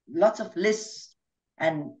 lots of lists,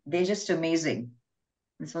 and they're just amazing.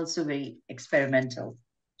 It's also very experimental.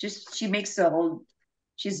 Just she makes the whole.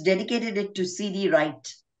 She's dedicated it to C.D.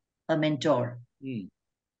 Wright, a mentor. Mm.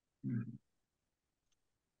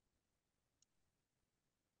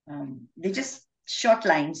 They're just short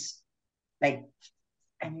lines, like,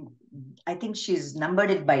 and I think she's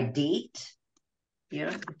numbered it by date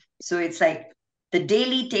here. So it's like the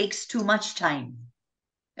daily takes too much time.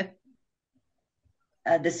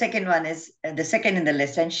 The second one is the second in the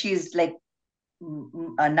list, and she's like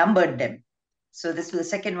numbered them. So this the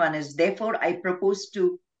second one is, therefore I propose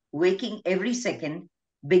to waking every second,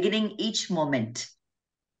 beginning each moment.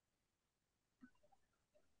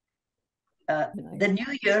 The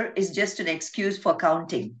new year is just an excuse for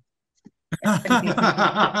counting. That's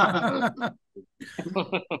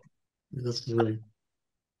great.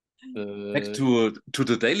 Back to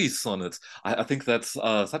the daily sonnets. I think that's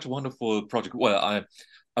such a wonderful project. Well, I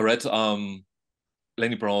read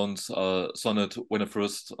Laynie Browne's sonnet when I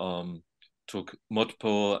first took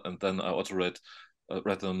Modpo, and then I also read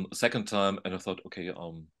them a second time, and I thought, okay,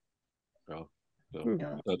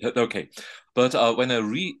 okay. But when I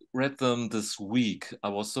reread them this week, I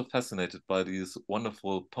was so fascinated by these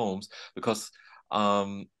wonderful poems because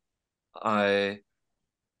I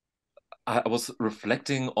was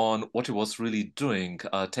reflecting on what he was really doing,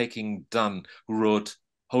 taking Donne, who wrote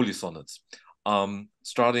holy sonnets,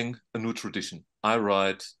 starting a new tradition. I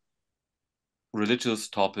write religious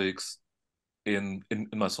topics in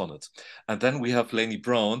my sonnets. And then we have Laynie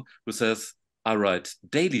Browne, who says, I write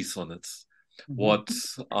daily sonnets. What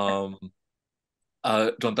John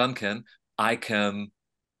Donne can, I can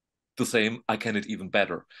the same, I can it even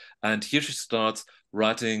better. And here she starts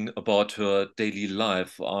writing about her daily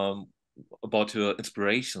life, about her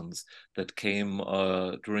inspirations that came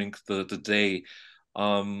during the day.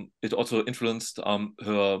 It also influenced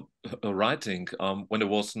her writing. When there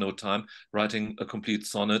was no time writing a complete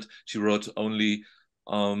sonnet, she wrote only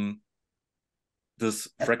this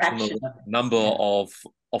fractional number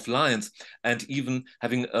of lines, and even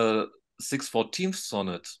having a 6/14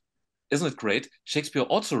 sonnet. Isn't it great? Shakespeare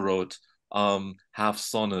also wrote half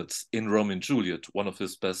sonnets in Romeo and Juliet, one of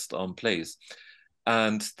his best plays.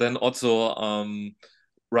 And then also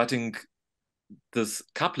writing this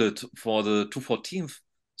couplet for the 2/14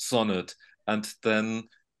 sonnet, and then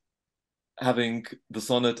having the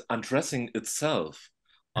sonnet undressing itself,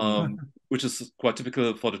 which is quite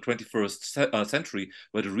typical for the 21st century,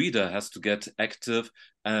 where the reader has to get active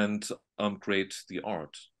and create the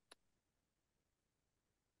art.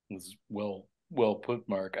 It's well put,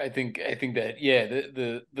 Mark. I think that, yeah,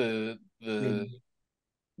 the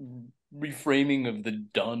reframing of the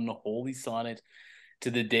Donne holy sonnet to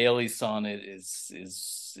the daily sonnet is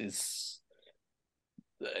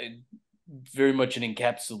very much an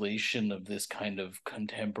encapsulation of this kind of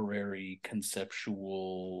contemporary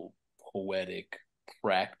conceptual poetic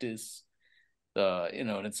practice.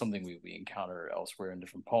 And it's something we encounter elsewhere in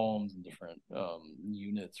different poems and different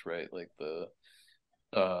units, right? Like the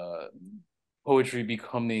poetry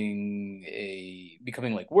becoming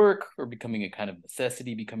like work, or becoming a kind of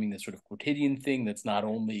necessity, becoming this sort of quotidian thing that's not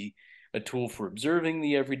only a tool for observing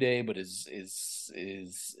the everyday, but is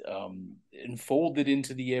enfolded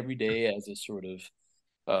into the everyday as a sort of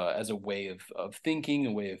as a way of thinking,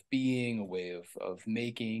 a way of being, a way of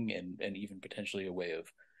making, and even potentially a way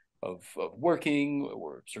of working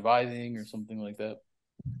or surviving or something like that.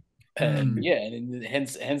 And yeah, and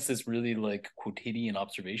hence this really like quotidian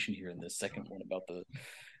observation here in this second one about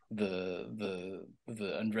the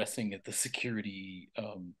undressing at the security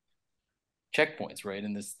checkpoints, right?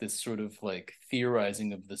 And this sort of like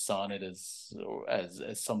theorizing of the sonnet as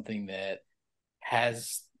something that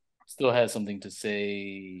still has something to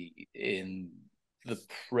say in the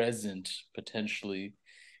present, potentially,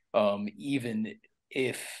 even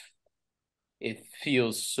if it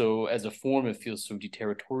feels so, as a form, it feels so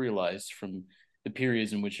deterritorialized from the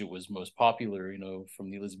periods in which it was most popular,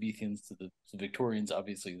 from the Elizabethans to the Victorians,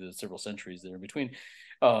 obviously the several centuries there in between.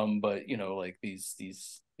 But like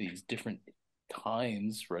these different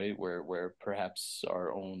times, right, where perhaps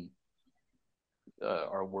our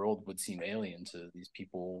world would seem alien to these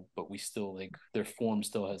people, but we still, like, their form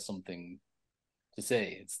still has something to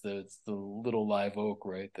say. It's the little live oak,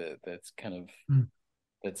 right, that's kind of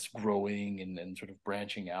that's growing and sort of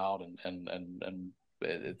branching out and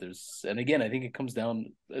again, I think it comes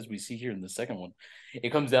down, as we see here in the second one,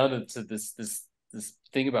 it comes down to this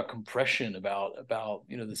thing about compression, about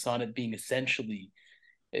the sonnet being essentially,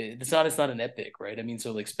 the sonnet's not an epic, right? I mean,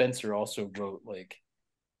 so like Spenser also wrote like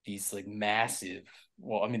these like massive,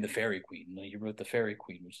 well, I mean, the Fairy Queen, like he wrote the Fairy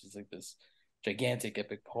Queen, which is like this gigantic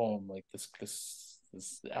epic poem, like this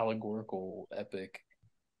allegorical epic.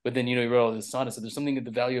 But then, he wrote all this sonnet. So there's something that the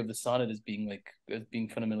value of the sonnet as being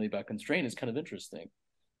fundamentally about constraint is kind of interesting.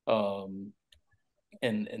 And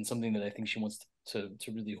something that I think she wants to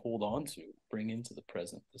really hold on to, bring into the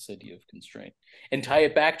present, this idea of constraint, and tie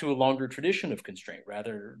it back to a longer tradition of constraint,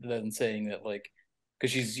 rather than saying that, like,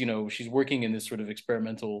 because she's working in this sort of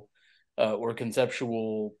experimental or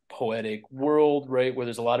conceptual poetic world, right, where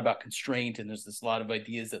there's a lot about constraint, and there's this lot of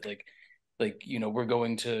ideas that we're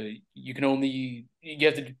going to, you can only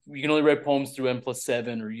write poems through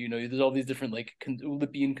n+7, or there's all these different like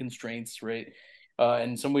Olympian constraints, right?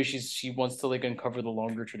 In some ways she wants to like uncover the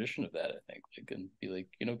longer tradition of that, I think, like, and be like,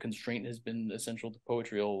 constraint has been essential to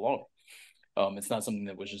poetry all along. It's not something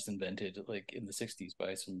that was just invented like in the 60s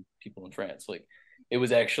by some people in France. Like, it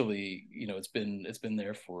was actually, it's been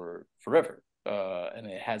there for forever, and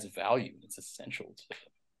it has a value. It's essential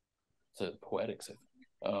to poetics, I think.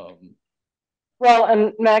 Well,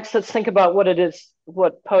 and Max, let's think about what it is,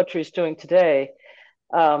 what poetry is doing today,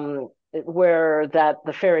 where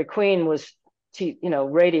the Fairy Queen was,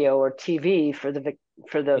 radio or TV for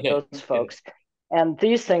those folks, and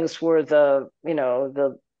these things were the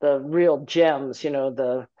real gems,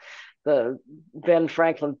 the Ben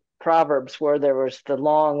Franklin proverbs, where there was the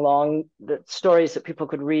long stories that people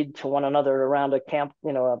could read to one another around a camp,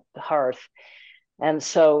 a hearth. And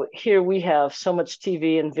so here we have so much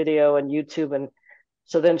TV and video and YouTube, and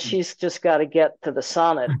so then she's just got to get to the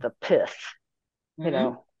sonnet, the pith,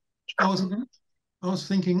 I was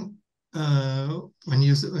thinking when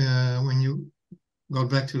you go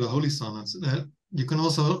back to the Holy Sonnets, that you can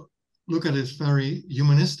also look at it very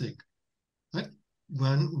humanistic. Right?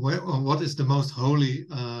 What is the most holy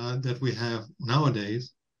that we have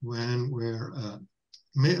nowadays, when we're a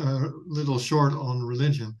little short on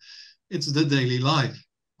religion? It's the daily life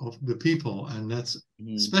of the people, and that's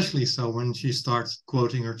especially so when she starts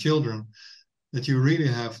quoting her children, that you really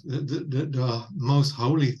have the most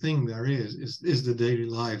holy thing there is the daily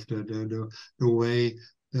life, the way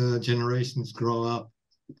the generations grow up.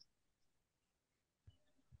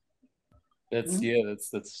 That's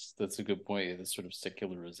that's a good point. This sort of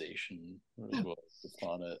secularization as well as the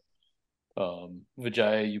sonnet.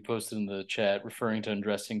 Vijaya, you posted in the chat, referring to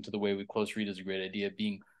undressing to the way we close read is a great idea.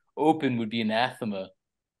 Being open would be anathema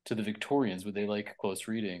to the Victorians. Would they like close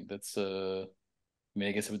reading? That's I mean,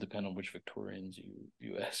 I guess it would depend on which Victorians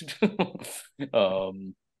you asked.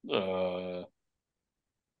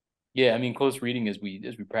 Yeah, I mean, close reading as we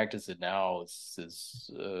practice it now is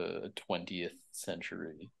 20th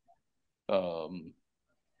century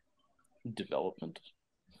development.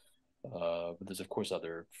 But there's of course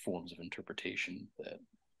other forms of interpretation that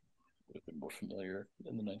would have been more familiar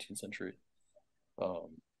in the 19th century.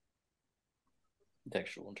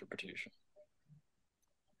 Textual interpretation.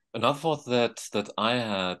 Another thought that I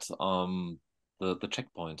had, the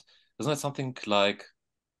checkpoint, isn't that something like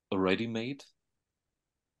a ready-made?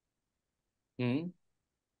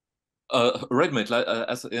 Ready-made, like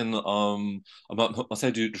as in Marcel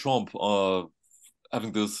Duchamp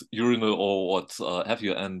having this urinal or what have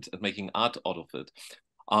you, and making art out of it.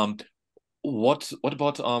 What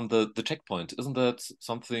about the checkpoint? Isn't that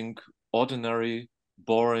something ordinary,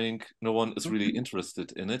 boring? No one is really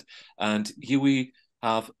interested in it. And here we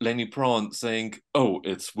have Laynie Browne saying, "Oh,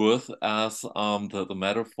 it's worth as the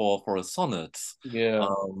metaphor for a sonnet." Yeah.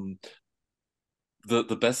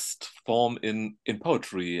 The best form in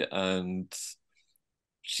poetry, and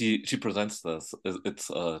she presents this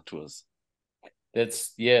to us.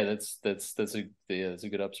 That's a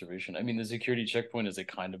good observation. I mean, the security checkpoint is a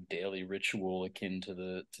kind of daily ritual akin to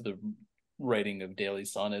the writing of daily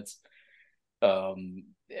sonnets.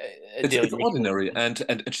 It's ordinary,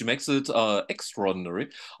 and she makes it extraordinary,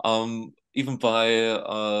 even by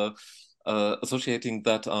associating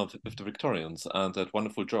that with the Victorians and that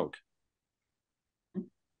wonderful joke.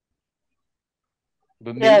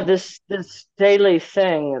 But yeah, this daily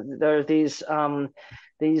thing. There are these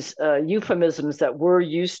euphemisms that we're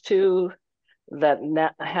used to that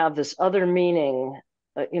have this other meaning,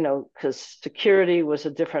 because security was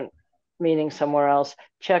a different meaning somewhere else.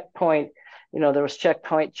 Checkpoint, there was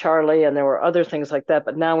Checkpoint Charlie, and there were other things like that.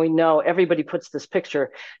 But now we know, everybody puts this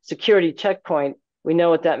picture, security checkpoint, We know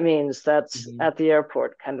what that means. That's at the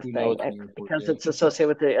airport kind of thing, because it's associated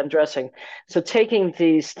with the undressing. So taking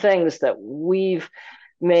these things that we've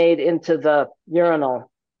made into the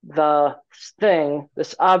urinal, the thing,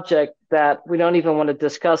 this object that we don't even want to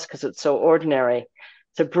discuss because it's so ordinary,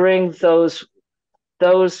 to bring those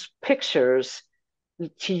pictures,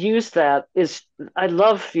 to use that is, I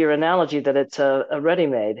love your analogy that it's a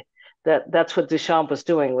ready-made, that's what Duchamp was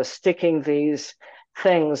doing, was sticking these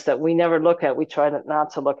things that we never look at, we try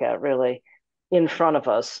not to look at really, in front of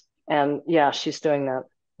us. And yeah, she's doing that.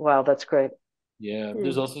 Wow, that's great. Yeah,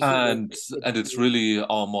 there's also and it's really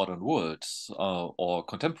our modern world, or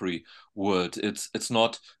contemporary word. It's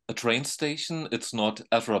not a train station. It's not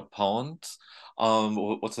Ezra Pound.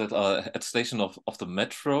 What's that? At station of the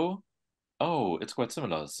metro. Oh, it's quite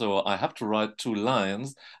similar. So I have to write 2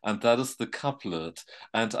 lines, and that is the couplet.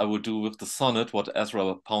 And I will do with the sonnet what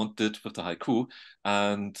Ezra Pound did with the haiku.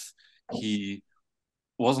 And he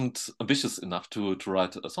wasn't ambitious enough to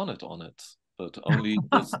write a sonnet on it, but only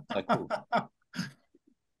this haiku.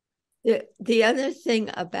 The other thing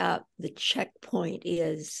about the checkpoint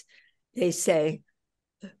is they say,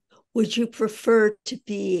 would you prefer to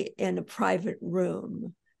be in a private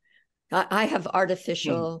room? I have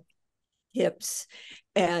artificial hips,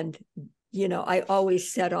 and I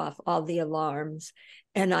always set off all the alarms,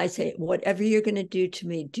 and I say, whatever you're going to do to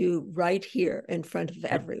me, do right here in front of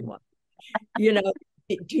everyone. Do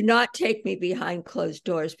not take me behind closed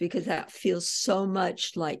doors, because that feels so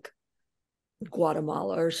much like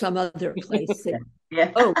Guatemala or some other place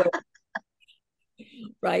that,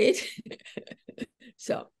 right.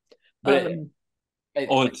 So it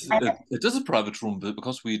is a private room,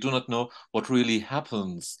 because we do not know what really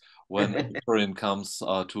happens when a Victorian comes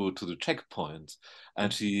to the checkpoint,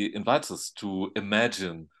 and she invites us to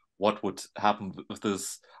imagine what would happen with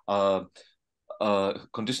this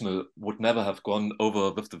conditional would never have gone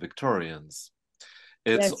over with the Victorians.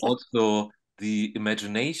 It's also the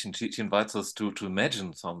imagination. She invites us to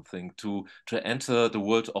imagine something, to enter the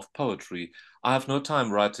world of poetry. I have no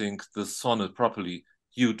time writing the sonnet properly.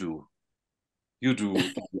 You do. You do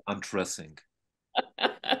the undressing.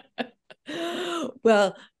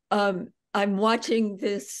 Well, I'm watching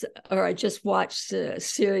this, or I just watched a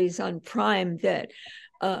series on Prime that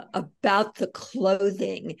about the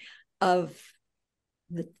clothing of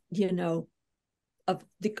the, of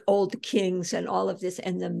the old kings and all of this,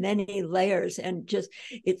 and the many layers, and just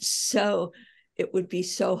it would be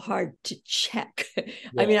so hard to check.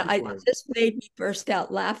 I mean, it just made me burst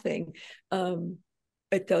out laughing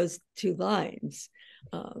at those 2 lines.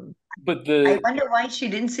 But I wonder why she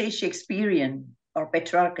didn't say Shakespearean or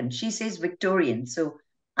Petrarchan. She says Victorian. So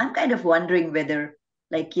I'm kind of wondering whether,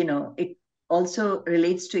 it also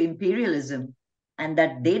relates to imperialism, and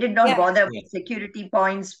that they did not bother with security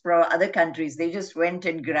points for other countries. They just went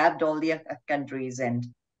and grabbed all the other countries, and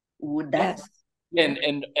would that?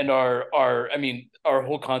 And our I mean, our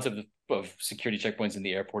whole concept of security checkpoints in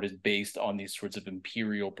the airport is based on these sorts of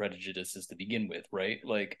imperial prejudices to begin with, right?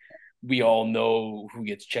 Like, we all know who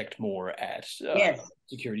gets checked more at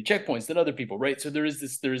security checkpoints than other people, right? So there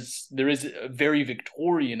is a very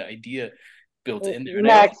Victorian idea built in there.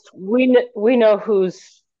 Max, we know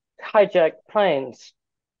who's hijacked planes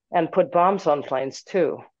and put bombs on planes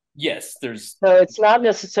too. Yes, so it's not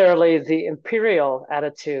necessarily the imperial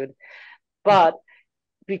attitude, but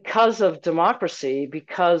because of democracy,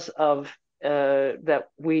 because of that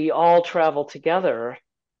we all travel together,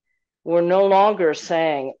 we're no longer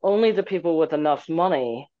saying only the people with enough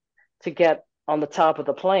money to get on the top of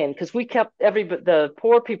the plane, because we kept the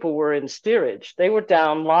poor people were in steerage. They were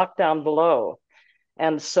locked down below.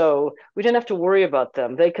 And so we didn't have to worry about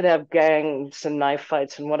them. They could have gangs and knife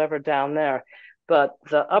fights and whatever down there. But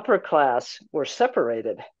the upper class were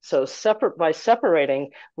separated. So by separating,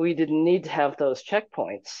 we didn't need to have those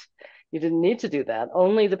checkpoints. You didn't need to do that.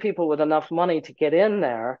 Only the people with enough money to get in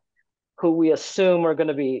there, who we assume are going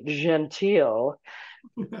to be genteel.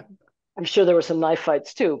 I'm sure there were some knife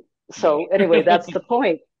fights too. So anyway, that's the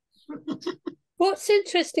point. What's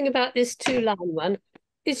interesting about this 2-line one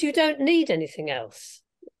is you don't need anything else.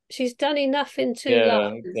 She's done enough in 2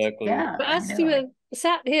 lines. Exactly. But as you were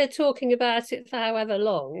sat here talking about it for however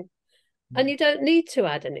long, and you don't need to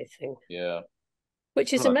add anything. Yeah.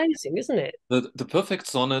 Which is amazing, isn't it? The perfect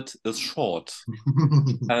sonnet is short.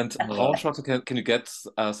 And how short can you get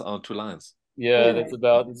as 2 lines? Yeah, that's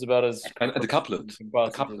about as. And the couplet.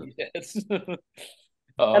 Yes.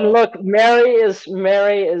 And look, Mary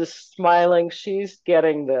is smiling. She's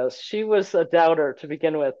getting this. She was a doubter to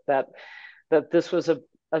begin with, that this was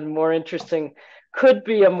could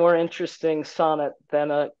be a more interesting sonnet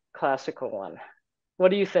than a classical one.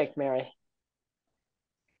 What do you think, Mary?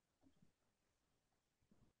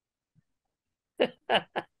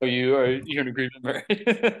 Oh, you're in agreement, Mary.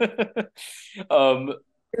 On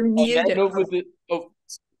that note, with the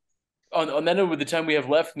on that note, with the time we have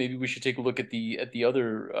left, maybe we should take a look at the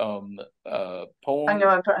other poem.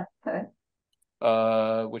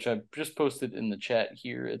 Which I've just posted in the chat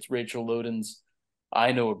here. It's Rachel Loden's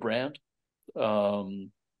 "I Know a Brand."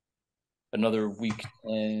 Another week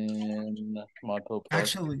and Mod Pope.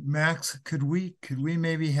 Actually, Max, could we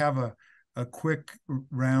maybe have a quick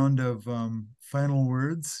round of final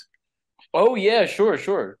words? Oh yeah,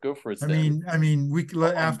 sure. Go for it. I mean, we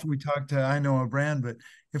after we talk to I Know a Brand, but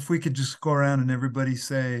if we could just go around and everybody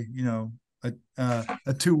say, you know, a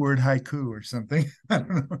 2-word haiku or something. I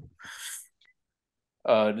don't know.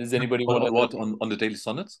 Does anybody want to what on the daily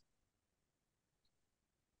sonnets?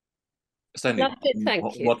 Stanley,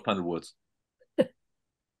 thank you. What final words?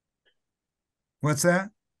 What's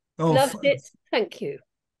that? Oh, loved it. Thank you.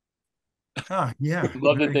 Ah, yeah.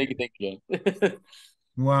 Loved it. Thank you.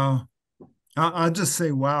 Wow. I'll just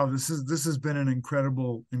say, wow, this has been an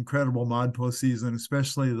incredible ModPo season,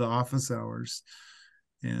 especially the office hours.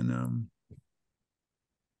 And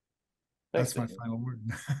that's my final word.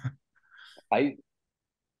 I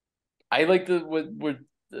like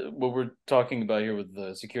what we're talking about here with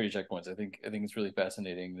the security checkpoints. I think it's really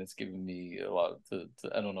fascinating. That's given me a lot to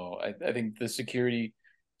I don't know. I think the security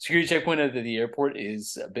checkpoint at the airport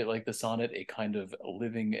is a bit like the sonnet, a kind of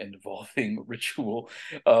living and evolving ritual.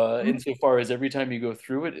 Insofar as every time you go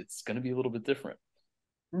through it, it's going to be a little bit different.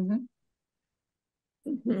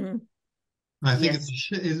 I think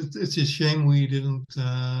it's a shame we didn't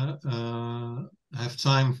have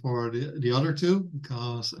time for the other two,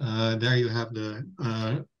 because there you have the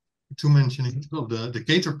two mentioning of the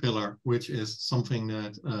caterpillar, which is something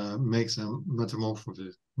that makes a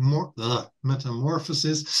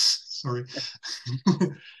metamorphosis. Sorry,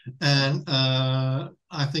 and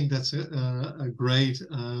I think that's a great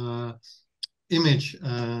image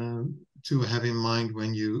to have in mind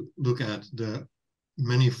when you look at the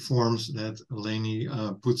many forms that Laynie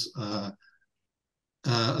puts a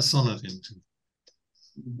sonnet into.